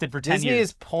existed for 10 years. Disney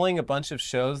is pulling a bunch of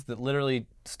shows that literally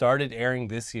started airing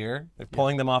this year. They're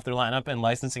pulling them off their lineup and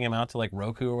licensing them out to like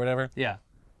Roku or whatever. Yeah.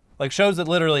 Like shows that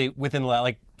literally within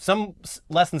like some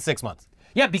less than 6 months.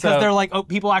 Yeah, because they're like, oh,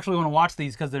 people actually want to watch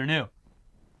these because they're new.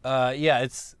 Yeah,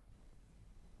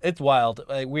 it's wild.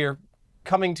 We're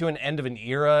coming to an end of an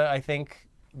era, I think.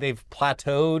 They've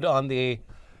plateaued on the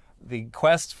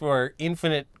quest for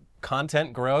infinite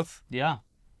content growth. Yeah.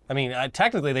 I mean,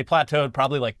 technically they plateaued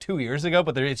probably like 2 years ago,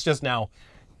 but it's just now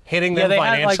hitting them they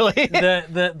financially.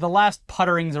 Had, like, the last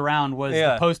putterings around was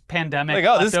the post-pandemic. Like,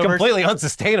 oh, this is completely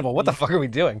unsustainable. What the fuck are we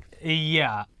doing?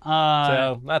 Yeah.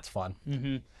 So that's fun.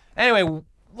 Mm-hmm. Anyway,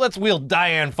 let's wheel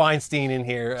Dianne Feinstein in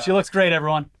here. She looks great,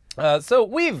 everyone. So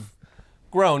we've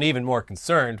grown even more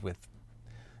concerned with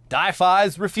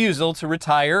Di-Fi's refusal to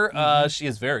retire. She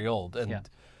is very old. And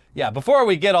before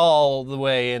we get all the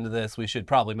way into this, we should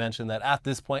probably mention that at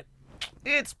this point,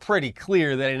 it's pretty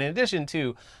clear that in addition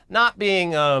to not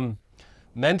being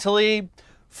mentally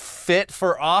fit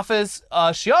for office,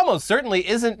 she almost certainly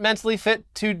isn't mentally fit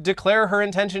to declare her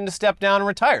intention to step down and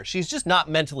retire. She's just not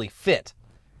mentally fit.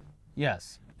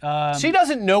 Yes. She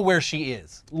doesn't know where she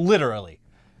is, literally.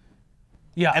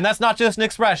 Yeah. And that's not just an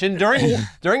expression.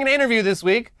 During an interview this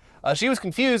week, she was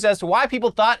confused as to why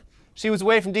people thought she was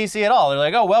away from D.C. at all. They're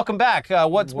like, oh, welcome back.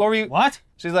 What were you? What?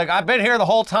 She's like, I've been here the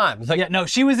whole time. It's like, yeah, no,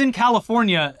 she was in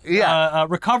California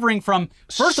recovering from,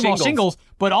 first of all, shingles,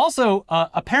 but also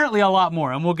apparently a lot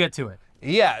more, and we'll get to it.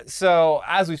 Yeah, so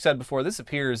as we've said before, this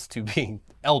appears to be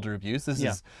elder abuse. This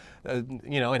is,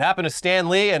 it happened to Stan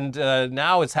Lee, and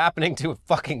now it's happening to a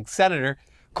fucking senator.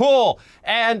 Cool.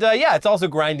 And it's also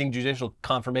grinding judicial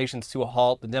confirmations to a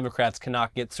halt. The Democrats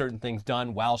cannot get certain things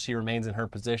done while she remains in her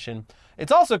position.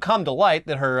 It's also come to light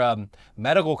that her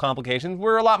medical complications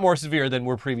were a lot more severe than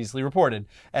were previously reported,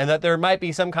 and that there might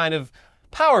be some kind of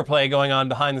power play going on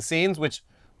behind the scenes, which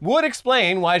would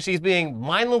explain why she's being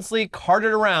mindlessly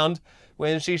carted around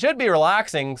when she should be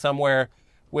relaxing somewhere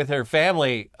with her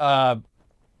family.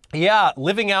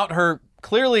 Living out her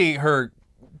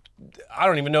I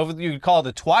don't even know if you could call it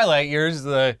the twilight years,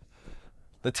 the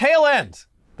tail end,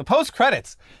 the post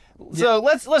credits. So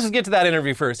let's just get to that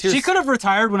interview first. She could have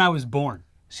retired when I was born.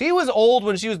 She was old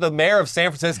when she was the mayor of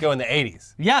San Francisco in the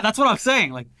 80s. Yeah, that's what I'm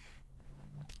saying. Like,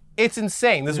 it's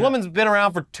insane. This woman's been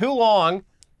around for too long,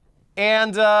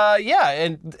 and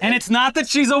and it's not that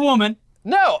she's a woman.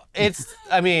 No,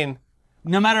 I mean,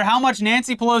 no matter how much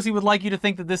Nancy Pelosi would like you to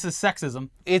think that this is sexism,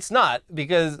 it's not,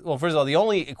 because, well, first of all, the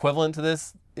only equivalent to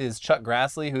this is Chuck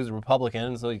Grassley, who's a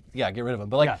Republican, so get rid of him.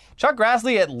 But Chuck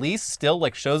Grassley at least still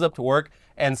shows up to work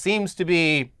and seems to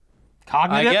be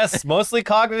cognitive. I guess mostly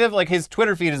cognitive. Like, his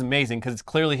Twitter feed is amazing because it's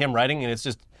clearly him writing,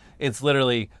 and it's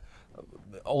literally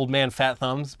old man fat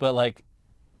thumbs. But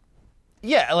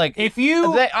if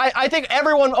you, I think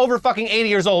everyone over fucking 80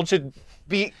 years old should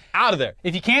be out of there.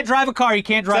 If you can't drive a car, you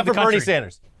can't drive the country. Except for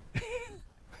Bernie Sanders.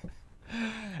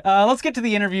 Let's get to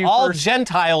the interview All first.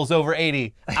 Gentiles over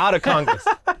 80 out of Congress.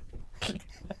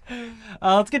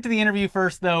 Let's get to the interview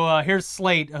first, though. Here's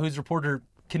Slate, whose reporter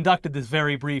conducted this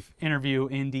very brief interview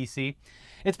in D.C.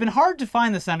 It's been hard to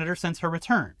find the senator since her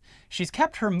return. She's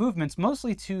kept her movements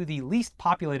mostly to the least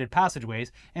populated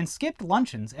passageways and skipped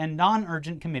luncheons and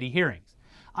non-urgent committee hearings.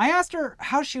 I asked her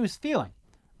how she was feeling.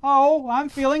 Oh, I'm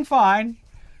feeling fine.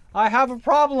 I have a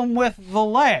problem with the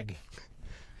leg.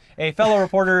 A fellow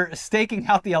reporter staking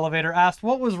out the elevator asked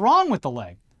what was wrong with the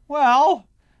leg. Well,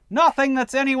 nothing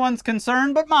that's anyone's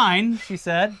concern but mine, she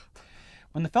said.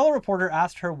 When the fellow reporter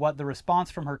asked her what the response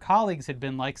from her colleagues had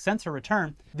been like since her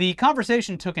return, the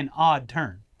conversation took an odd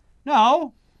turn.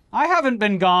 No, I haven't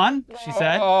been gone, she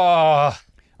said.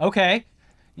 Okay,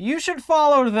 you should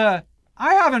follow the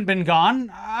I haven't been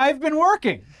gone. I've been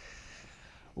working.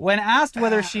 When asked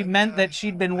whether she meant that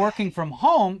she'd been working from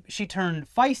home, she turned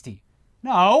feisty.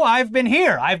 No, I've been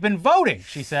here. I've been voting,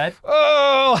 she said.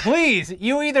 Oh! Please,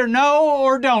 you either know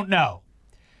or don't know.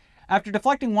 After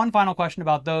deflecting one final question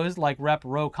about those like Rep.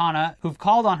 Ro Khanna who've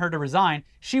called on her to resign,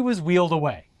 she was wheeled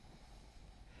away.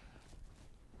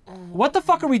 What the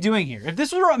fuck are we doing here? If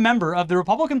this were a member of the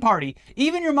Republican Party,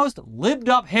 even your most libbed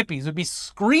up hippies would be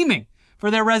screaming for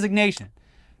their resignation.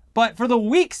 But for the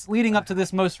weeks leading up to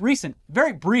this most recent,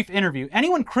 very brief interview,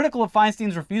 anyone critical of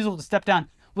Feinstein's refusal to step down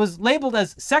was labeled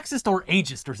as sexist or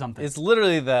ageist or something. It's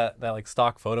literally that like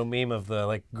stock photo meme of the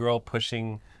like girl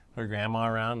pushing her grandma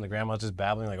around. The grandma's just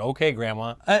babbling like, okay,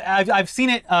 grandma. I've seen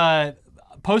it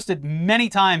posted many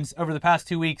times over the past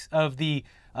 2 weeks of the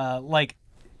like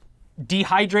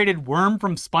dehydrated worm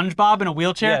from SpongeBob in a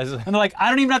wheelchair. Yeah, and they're like, I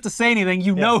don't even have to say anything.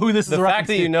 You know who this is a reference to. The fact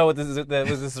that you know what this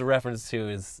is a reference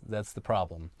to that's the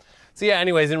problem. So yeah,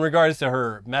 anyways, in regards to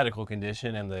her medical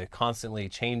condition and the constantly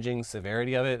changing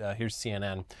severity of it, here's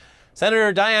CNN.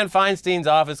 Senator Dianne Feinstein's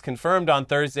office confirmed on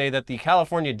Thursday that the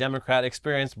California Democrat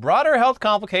experienced broader health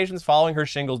complications following her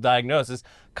shingles diagnosis,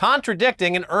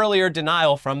 contradicting an earlier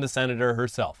denial from the senator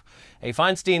herself. A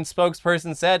Feinstein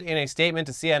spokesperson said in a statement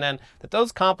to CNN that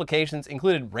those complications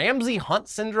included Ramsay-Hunt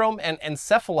syndrome and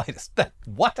encephalitis.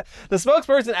 What? The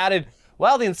spokesperson added,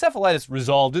 while the encephalitis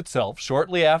resolved itself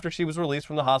shortly after she was released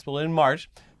from the hospital in March,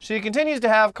 she continues to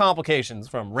have complications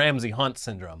from Ramsay-Hunt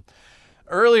syndrome.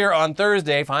 Earlier on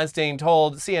Thursday, Feinstein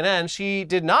told CNN she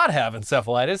did not have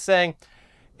encephalitis, saying,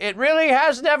 "It really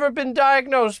has never been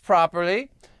diagnosed properly.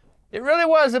 It really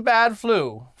was a bad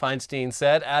flu," Feinstein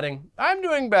said, adding, "I'm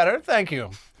doing better, thank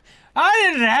you." I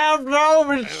didn't have no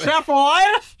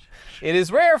encephalitis. It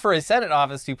is rare for a Senate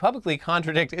office to publicly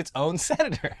contradict its own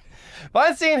senator.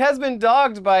 Feinstein has been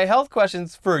dogged by health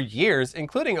questions for years,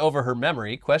 including over her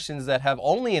memory, questions that have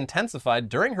only intensified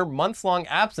during her months-long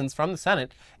absence from the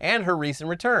Senate and her recent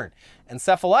return.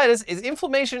 Encephalitis is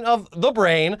inflammation of the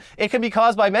brain. It can be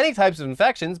caused by many types of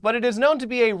infections, but it is known to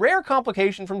be a rare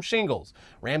complication from shingles.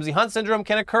 Ramsay-Hunt syndrome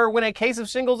can occur when a case of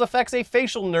shingles affects a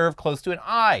facial nerve close to an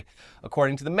eye,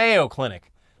 according to the Mayo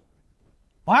Clinic.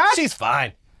 What? She's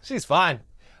fine. She's fine.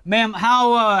 Ma'am,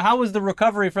 how was the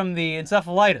recovery from the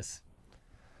encephalitis?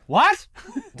 What?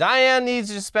 Diane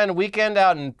needs to spend a weekend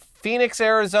out in Phoenix,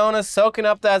 Arizona, soaking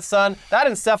up that sun. That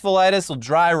encephalitis will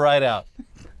dry right out.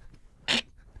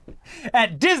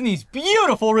 At Disney's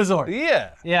beautiful resort.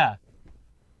 Yeah. Yeah.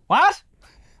 What?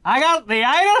 I got the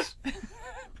itis?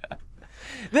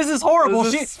 This is horrible.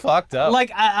 This is fucked up.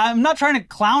 Like, I'm not trying to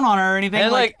clown on her or anything.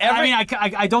 And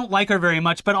I don't like her very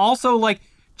much, but also, like,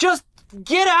 just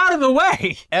get out of the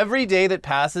way. Every day that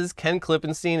passes, Ken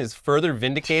Klippenstein is further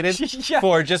vindicated Yeah.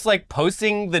 for just like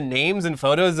posting the names and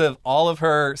photos of all of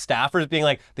her staffers being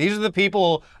like, these are the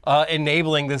people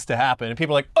enabling this to happen. And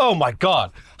people are like, oh my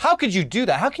God, how could you do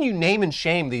that? How can you name and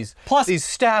shame these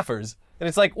staffers? And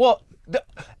it's like, well,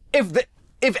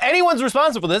 if anyone's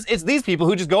responsible for this, it's these people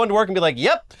who just go into work and be like,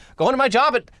 yep, going to my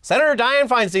job at Senator Dianne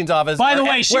Feinstein's office. By the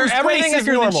way, she was way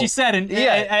sicker than she said,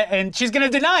 and she's going to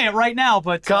deny it right now.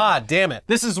 But God damn it.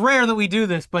 This is rare that we do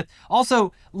this. But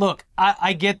also, look,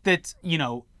 I get that, you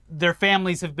know, their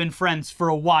families have been friends for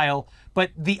a while,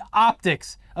 but the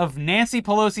optics of Nancy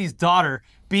Pelosi's daughter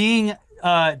being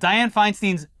Dianne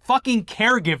Feinstein's fucking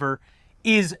caregiver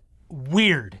is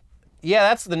weird. Yeah,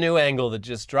 that's the new angle that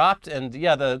just dropped. And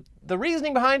yeah, the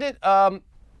reasoning behind it,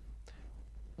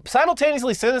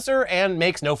 simultaneously sinister and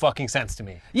makes no fucking sense to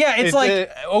me. Yeah, it's like,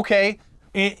 okay.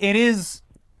 It is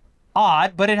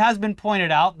odd, but it has been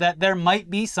pointed out that there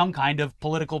might be some kind of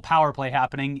political power play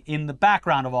happening in the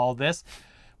background of all of this,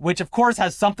 which of course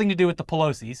has something to do with the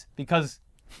Pelosi's, because,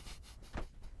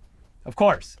 of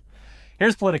course.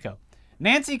 Here's Politico.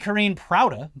 Nancy Karine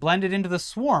Prouda blended into the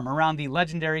swarm around the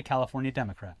legendary California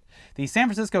Democrat. The San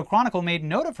Francisco Chronicle made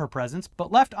note of her presence,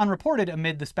 but left unreported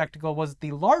amid the spectacle was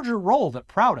the larger role that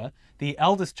Prouda, the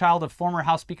eldest child of former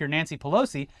House Speaker Nancy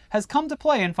Pelosi, has come to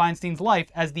play in Feinstein's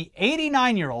life as the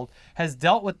 89-year-old has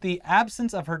dealt with the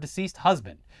absence of her deceased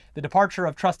husband, the departure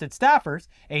of trusted staffers,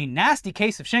 a nasty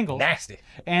case of shingles,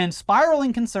 and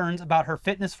spiraling concerns about her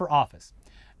fitness for office.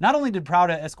 Not only did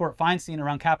Prouda escort Feinstein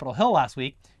around Capitol Hill last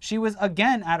week, she was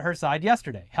again at her side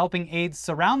yesterday, helping aides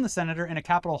surround the senator in a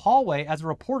Capitol hallway as a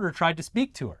reporter tried to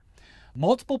speak to her.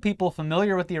 Multiple people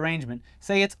familiar with the arrangement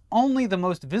say it's only the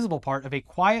most visible part of a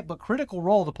quiet but critical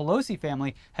role the Pelosi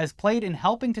family has played in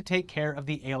helping to take care of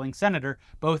the ailing senator,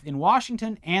 both in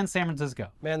Washington and San Francisco.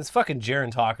 Man, this fucking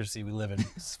gerontocracy we live in.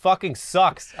 This fucking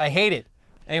sucks. I hate it.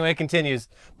 Anyway, it continues.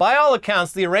 By all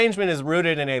accounts, the arrangement is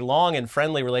rooted in a long and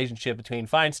friendly relationship between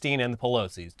Feinstein and the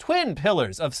Pelosi's, twin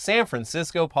pillars of San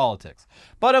Francisco politics.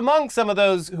 But among some of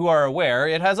those who are aware,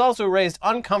 it has also raised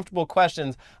uncomfortable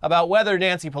questions about whether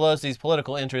Nancy Pelosi's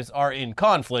political interests are in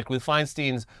conflict with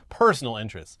Feinstein's personal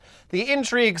interests. The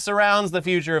intrigue surrounds the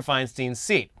future of Feinstein's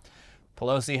seat.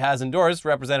 Pelosi has endorsed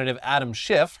Representative Adam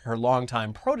Schiff, her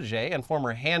longtime protege and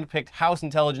former hand-picked House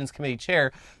Intelligence Committee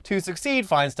chair, to succeed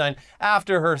Feinstein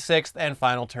after her 6th and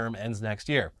final term ends next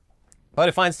year. But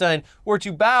if Feinstein were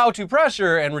to bow to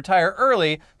pressure and retire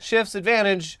early, Schiff's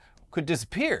advantage could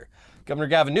disappear. Governor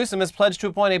Gavin Newsom has pledged to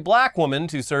appoint a black woman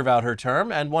to serve out her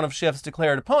term, and one of Schiff's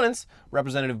declared opponents,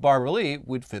 Representative Barbara Lee,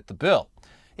 would fit the bill.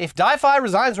 If Di-Fi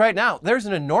resigns right now, there's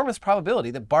an enormous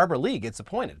probability that Barbara Lee gets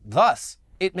appointed. Thus,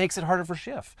 it makes it harder for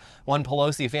Schiff. One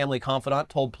Pelosi family confidant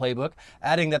told Playbook,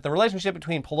 adding that the relationship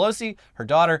between Pelosi, her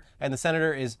daughter, and the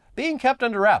senator is being kept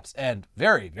under wraps and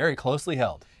very, very closely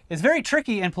held. It's very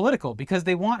tricky and political because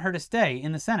they want her to stay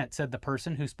in the Senate, said the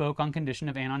person who spoke on condition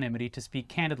of anonymity to speak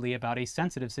candidly about a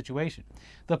sensitive situation.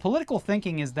 The political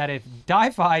thinking is that if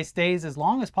Di-Fi stays as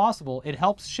long as possible, it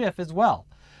helps Schiff as well.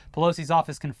 Pelosi's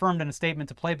office confirmed in a statement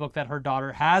to Playbook that her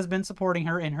daughter has been supporting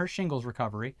her in her shingles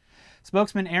recovery.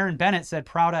 Spokesman Aaron Bennett said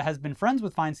Prouda has been friends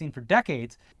with Feinstein for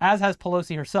decades, as has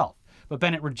Pelosi herself. But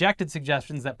Bennett rejected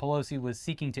suggestions that Pelosi was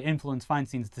seeking to influence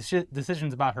Feinstein's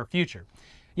decisions about her future.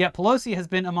 Yet Pelosi has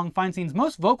been among Feinstein's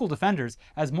most vocal defenders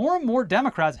as more and more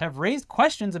Democrats have raised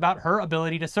questions about her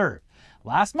ability to serve.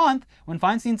 Last month, when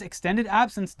Feinstein's extended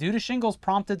absence due to shingles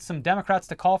prompted some Democrats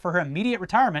to call for her immediate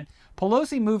retirement,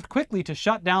 Pelosi moved quickly to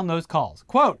shut down those calls.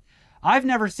 Quote, "I've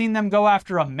never seen them go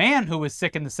after a man who was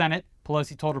sick in the Senate,"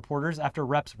 Pelosi told reporters after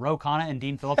Reps Ro Khanna and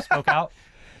Dean Phillips spoke out.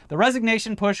 The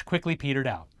resignation push quickly petered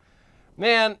out.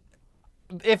 Man,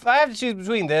 if I have to choose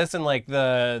between this and like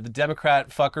the Democrat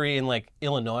fuckery in like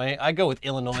Illinois, I go with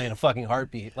Illinois in a fucking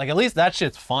heartbeat. Like at least that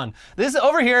shit's fun. This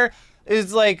over here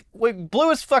is like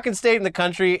bluest fucking state in the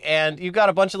country, and you've got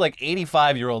a bunch of like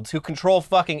 85-year-olds who control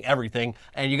fucking everything,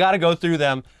 and you got to go through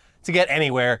them to get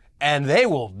anywhere, and they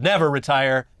will never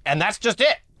retire, and that's just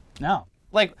it. No.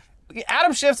 Like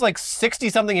Adam Schiff's like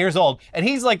 60-something years old, and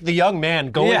he's like the young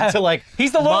man going to like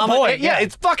he's the little mama. boy. Yeah,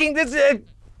 it's fucking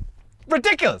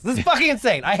ridiculous. This is fucking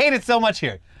insane. I hate it so much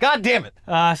here. God damn it.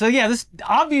 So yeah, this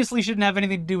obviously shouldn't have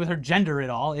anything to do with her gender at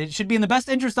all. It should be in the best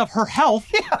interest of her health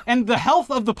and the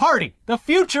health of the party, the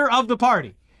future of the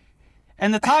party.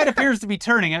 And the tide appears to be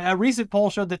turning. A recent poll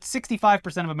showed that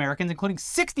 65% of Americans, including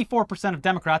 64% of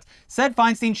Democrats, said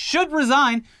Feinstein should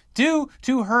resign due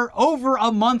to her over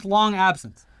a month-long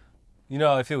absence. You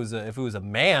know, if it was a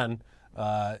man,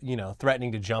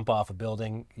 threatening to jump off a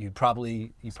building, you'd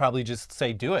probably just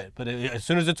say do it. But as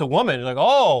soon as it's a woman, you're like,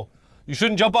 oh, you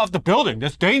shouldn't jump off the building.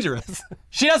 That's dangerous.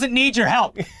 She doesn't need your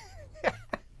help.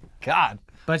 God.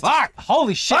 But Fuck.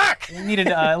 Holy shit. Fuck. We needed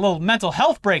a little mental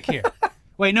health break here.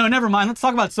 Wait, no, never mind. Let's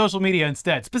talk about social media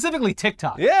instead, specifically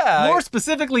TikTok. Yeah. More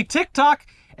specifically, TikTok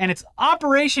and its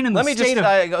operation in the state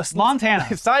of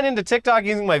Montana. Sign into TikTok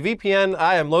using my VPN.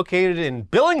 I am located in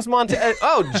Billings, Montana.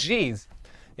 Oh, jeez.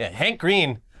 Yeah, Hank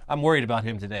Green. I'm worried about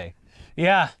him today.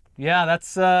 Yeah, that's,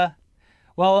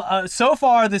 so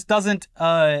far this doesn't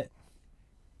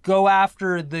go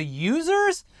after the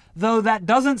users, though that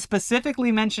doesn't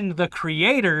specifically mention the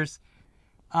creators.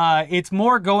 It's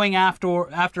more going after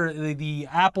the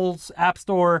Apple's App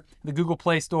Store, the Google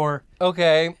Play Store,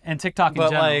 okay, and TikTok in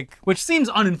general, which seems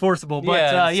unenforceable.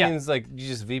 But seems like you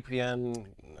just VPN,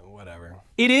 whatever.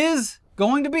 It is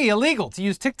going to be illegal to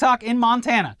use TikTok in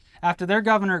Montana after their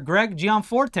governor, Greg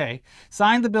Gianforte,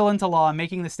 signed the bill into law,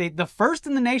 making the state the first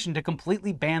in the nation to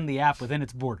completely ban the app within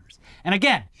its borders. And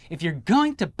again, if you're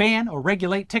going to ban or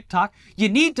regulate TikTok, you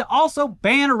need to also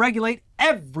ban or regulate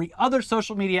every other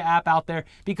social media app out there,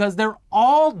 because they're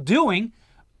all doing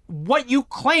what you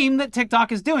claim that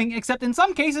TikTok is doing, except in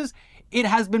some cases, it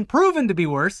has been proven to be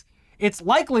worse. It's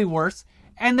likely worse.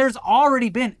 And there's already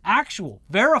been actual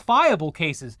verifiable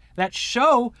cases that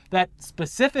show that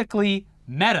specifically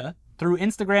Meta, through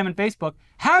Instagram and Facebook,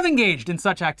 have engaged in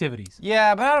such activities.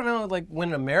 Yeah, but I don't know, like when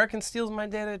an American steals my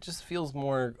data, it just feels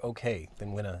more okay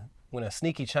than when a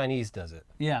sneaky Chinese does it.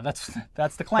 Yeah,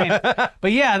 that's the claim.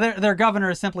 But yeah, their governor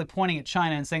is simply pointing at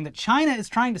China and saying that China is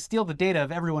trying to steal the data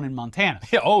of everyone in Montana.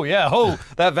 Yeah,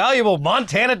 that valuable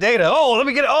Montana data. Oh, let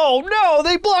me get it. Oh no,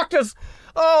 they blocked us.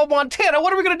 Oh, Montana,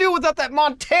 what are we going to do without that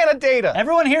Montana data?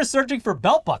 Everyone here is searching for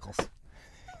belt buckles.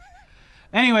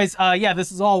 Anyways,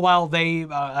 this is all while they,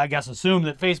 I guess, assume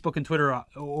that Facebook and Twitter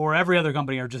or every other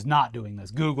company are just not doing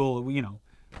this. Google,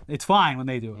 it's fine when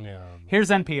they do it. Yeah. Here's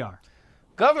NPR.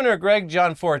 Governor Greg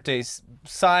Gianforte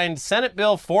signed Senate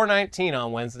Bill 419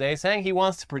 on Wednesday, saying he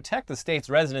wants to protect the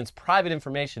state's residents' private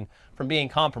information from being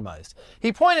compromised.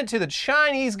 He pointed to the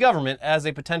Chinese government as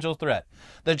a potential threat.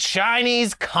 The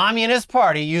Chinese Communist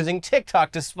Party using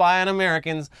TikTok to spy on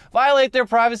Americans, violate their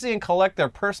privacy, and collect their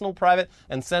personal, private,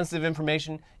 and sensitive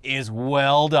information is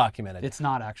well documented. It's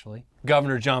not actually.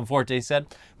 Governor Gianforte said,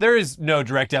 there is no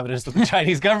direct evidence that the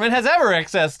Chinese government has ever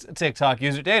accessed TikTok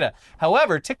user data.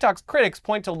 However, TikTok's critics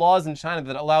point to laws in China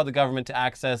that allow the government to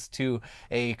access to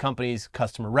a company's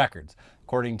customer records.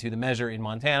 According to the measure in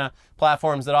Montana,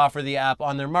 platforms that offer the app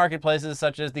on their marketplaces,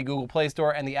 such as the Google Play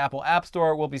Store and the Apple App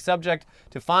Store, will be subject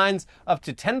to fines up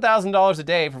to $10,000 a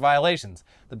day for violations.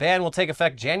 The ban will take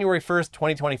effect January 1st,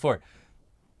 2024.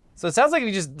 So it sounds like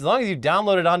as long as you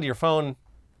download it onto your phone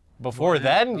before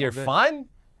then, you're fine?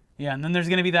 Yeah, and then there's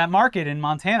going to be that market in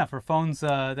Montana for phones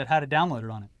that had it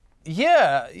downloaded on it.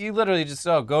 Yeah, you literally just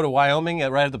go to Wyoming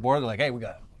right at the border. They're like, hey, we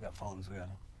got phones.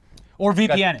 Or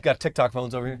VPN it. Got TikTok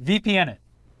phones over here. VPN it.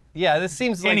 Yeah, this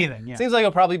seems like Anything, yeah. Seems like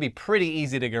it'll probably be pretty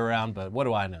easy to get around, but what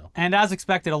do I know? And as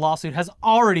expected, a lawsuit has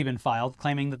already been filed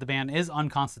claiming that the ban is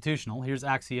unconstitutional. Here's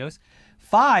Axios.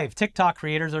 5 TikTok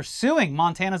creators are suing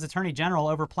Montana's Attorney General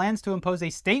over plans to impose a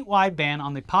statewide ban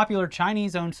on the popular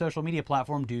Chinese-owned social media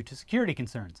platform due to security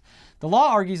concerns. The law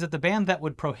argues that the ban that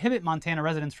would prohibit Montana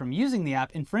residents from using the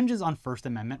app infringes on First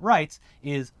Amendment rights,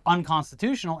 is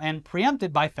unconstitutional, and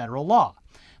preempted by federal law.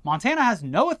 Montana has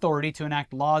no authority to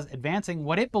enact laws advancing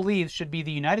what it believes should be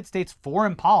the United States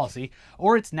foreign policy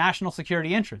or its national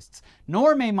security interests,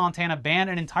 nor may Montana ban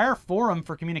an entire forum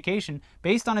for communication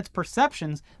based on its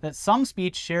perceptions that some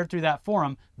speech shared through that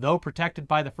forum, though protected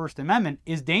by the First Amendment,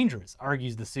 is dangerous,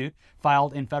 argues the suit,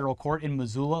 filed in federal court in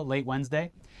Missoula late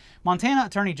Wednesday. Montana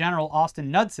Attorney General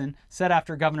Austin Knudsen said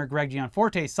after Governor Greg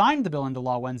Gianforte signed the bill into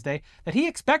law Wednesday that he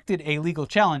expected a legal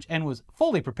challenge and was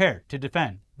fully prepared to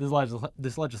defend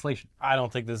this legislation. I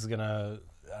don't think this is gonna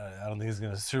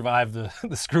survive the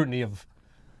scrutiny of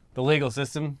the legal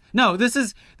system. No, this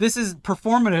is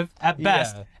performative at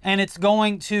best, Yeah. and it's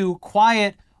going to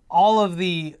quiet all of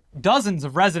the dozens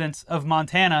of residents of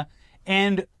Montana,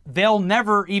 and they'll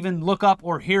never even look up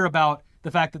or hear about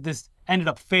the fact that this ended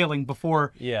up failing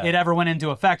before it ever went into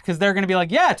effect, because they're going to be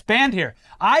like, yeah, it's banned here.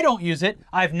 I don't use it.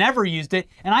 I've never used it,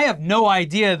 and I have no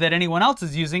idea that anyone else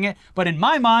is using it, but in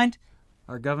my mind,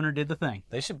 our governor did the thing.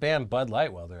 They should ban Bud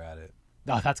Light while they're at it.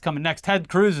 Oh, that's coming next. Ted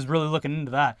Cruz is really looking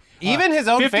into that. Even his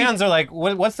own fans are like,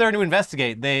 what's there to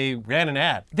investigate? They ran an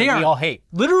ad that we all hate.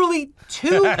 Literally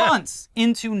 2 months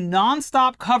into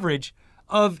nonstop coverage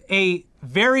of a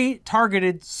very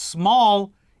targeted,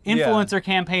 small influencer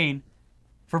campaign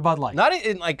for Bud Light. Not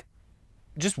in like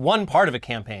just one part of a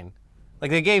campaign.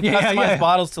 Like they gave customized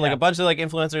bottles to like a bunch of like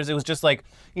influencers. It was just like,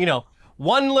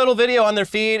 one little video on their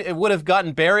feed, it would have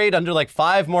gotten buried under like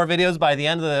 5 more videos by the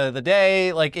end of the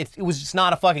day. Like it was just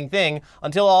not a fucking thing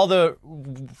until all the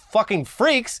fucking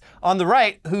freaks on the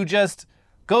right who just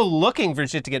go looking for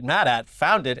shit to get mad at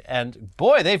found it. And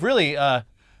boy, they've really,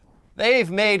 they've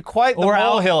made quite the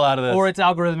molehill out of this. Or it's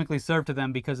algorithmically served to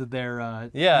them because of their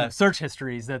search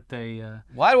histories that they...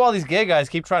 Why do all these gay guys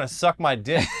keep trying to suck my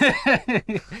dick? Why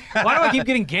do I keep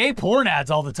getting gay porn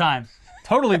ads all the time?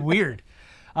 Totally weird.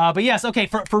 But yes, okay,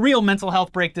 for real mental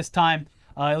health break this time,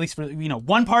 at least for,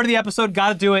 one part of the episode,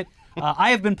 gotta do it.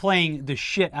 I have been playing the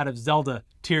shit out of Zelda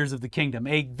Tears of the Kingdom,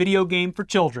 a video game for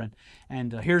children.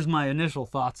 And here's my initial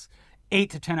thoughts. 8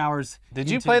 to 10 hours. Did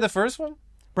you play the first one?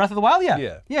 Breath of the Wild?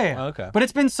 Yeah. Yeah. Oh, okay. But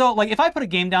it's been so, like, if I put a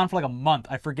game down for like a month,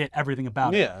 I forget everything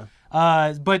about it.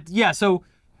 Yeah. But yeah, so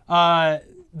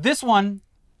this one,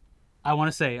 I want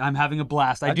to say I'm having a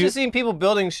blast. I've just seen people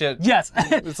building shit. Yes.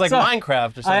 It's like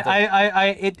Minecraft or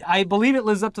something. I believe it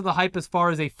lives up to the hype as far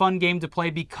as a fun game to play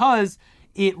because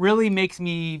it really makes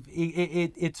me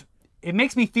it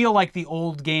makes me feel like the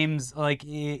old games like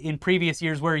in previous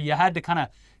years where you had to kind of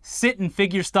sit and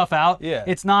figure stuff out. Yeah.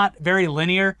 It's not very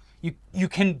linear. You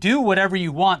can do whatever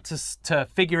you want to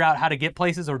figure out how to get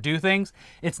places or do things.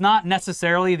 It's not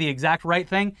necessarily the exact right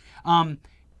thing.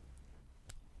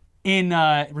 In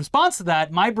response to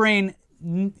that, my brain,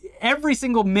 every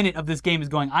single minute of this game is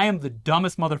going, I am the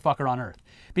dumbest motherfucker on earth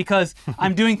because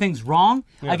I'm doing things wrong.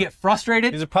 I get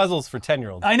frustrated. These are puzzles for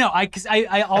 10-year-olds. I know.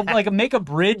 I'll like make a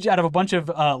bridge out of a bunch of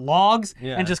logs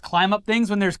and just climb up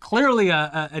things when there's clearly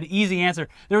an easy answer.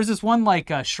 There was this one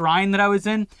like shrine that I was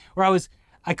in where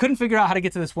I couldn't figure out how to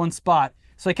get to this one spot.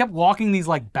 So I kept walking these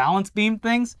like balance beam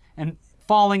things and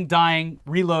falling, dying,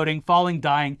 reloading, falling,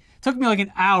 dying. It took me like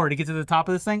an hour to get to the top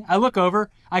of this thing. I look over,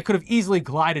 I could have easily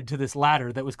glided to this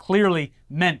ladder that was clearly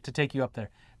meant to take you up there.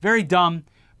 Very dumb,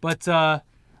 but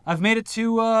I've made it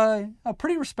to a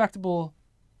pretty respectable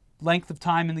length of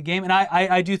time in the game, and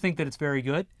I do think that it's very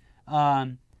good.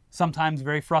 Sometimes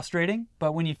very frustrating,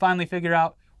 but when you finally figure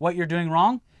out what you're doing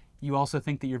wrong, you also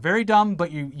think that you're very dumb,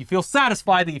 but you feel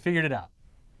satisfied that you figured it out.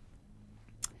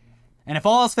 And if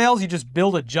all else fails, you just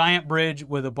build a giant bridge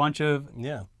with a bunch of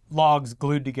logs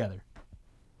glued together.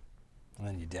 And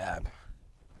then you dab.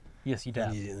 Yes, you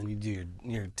dab. And you do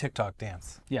your TikTok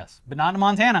dance. Yes, but not in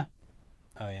Montana.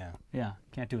 Oh, yeah. Yeah,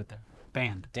 can't do it there.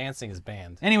 Banned. Dancing is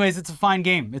banned. Anyways, it's a fine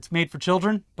game. It's made for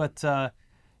children, but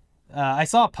I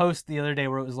saw a post the other day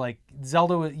where it was like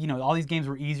Zelda, all these games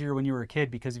were easier when you were a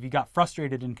kid because if you got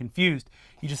frustrated and confused,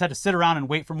 you just had to sit around and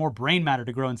wait for more brain matter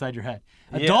to grow inside your head.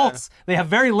 Yeah. Adults, they have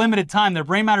very limited time. Their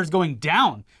brain matter is going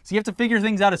down, so you have to figure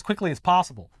things out as quickly as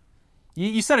possible.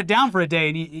 You set it down for a day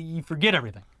and you forget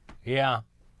everything. Yeah.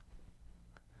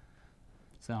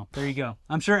 So there you go.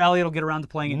 I'm sure Elliot will get around to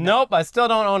playing it. Nope, I still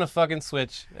don't own a fucking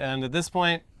Switch. And at this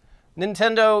point,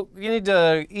 Nintendo, you need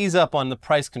to ease up on the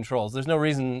price controls. There's no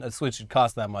reason a Switch should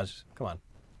cost that much. Come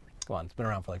on. It's been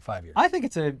around for like 5 years. I think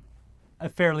it's a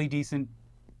fairly decent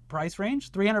price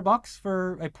range. $300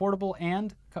 for a portable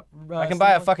and I can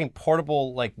buy a fucking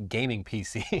portable like gaming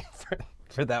PC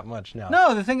for that much now.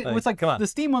 No, the thing it's like come on. the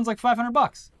Steam one's like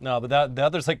 $500. No, but the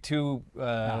other's like two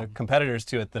competitors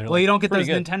to it that are Well, you don't get those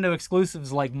pretty good. Nintendo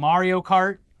exclusives like Mario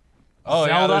Kart. Oh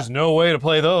yeah, Zelda. there's no way to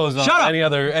play those on Shut up! any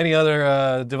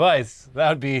other device. That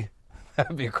would be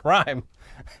a crime.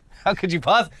 How could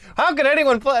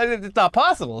anyone play? It's not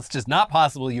possible. It's just not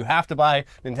possible. You have to buy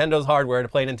Nintendo's hardware to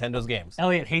play Nintendo's games.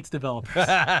 Elliot hates developers.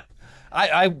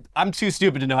 I'm too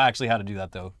stupid to know actually how to do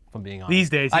that though. If I'm being honest. These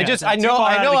days, I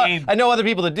know other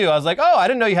people that do. I was like, oh, I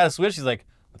didn't know you had a Switch. He's like,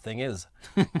 the thing is,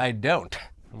 I don't.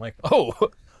 I'm like, oh,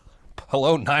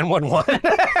 hello 911.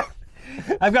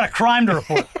 I've got a crime to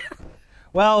report.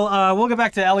 Well, we'll get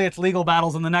back to Elliot's legal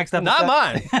battles in the next episode. Not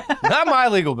mine. Not my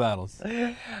legal battles.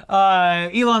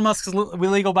 Elon Musk's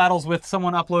legal battles with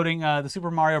someone uploading the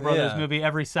Super Mario Brothers movie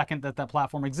every second that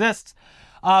platform exists.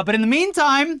 But in the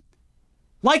meantime,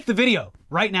 like the video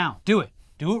right now. Do it.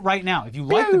 Do it right now. If you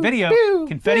like the video,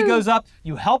 confetti goes up.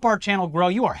 You help our channel grow.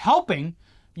 You are helping.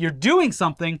 You're doing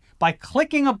something by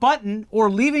clicking a button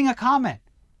or leaving a comment.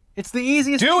 It's the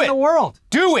easiest thing in the world.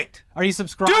 Do it. Are you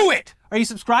subscribed? Do it. Are you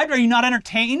subscribed? Are you not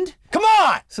entertained? Come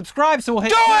on. Subscribe so we'll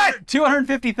hit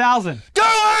 250,000. Do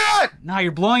it. Now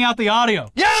you're blowing out the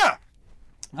audio. Yeah.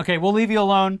 Okay, we'll leave you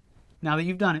alone now that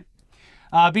you've done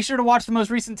it. Be sure to watch the most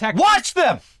recent tech. Watch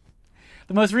them.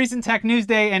 The most recent Tech News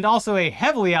Day and also a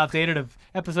heavily outdated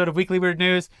episode of Weekly Weird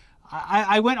News.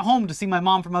 I went home to see my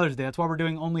mom for Mother's Day. That's why we're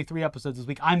doing only 3 episodes this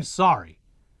week. I'm sorry.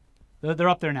 They're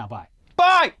up there now. Bye.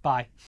 Bye. Bye.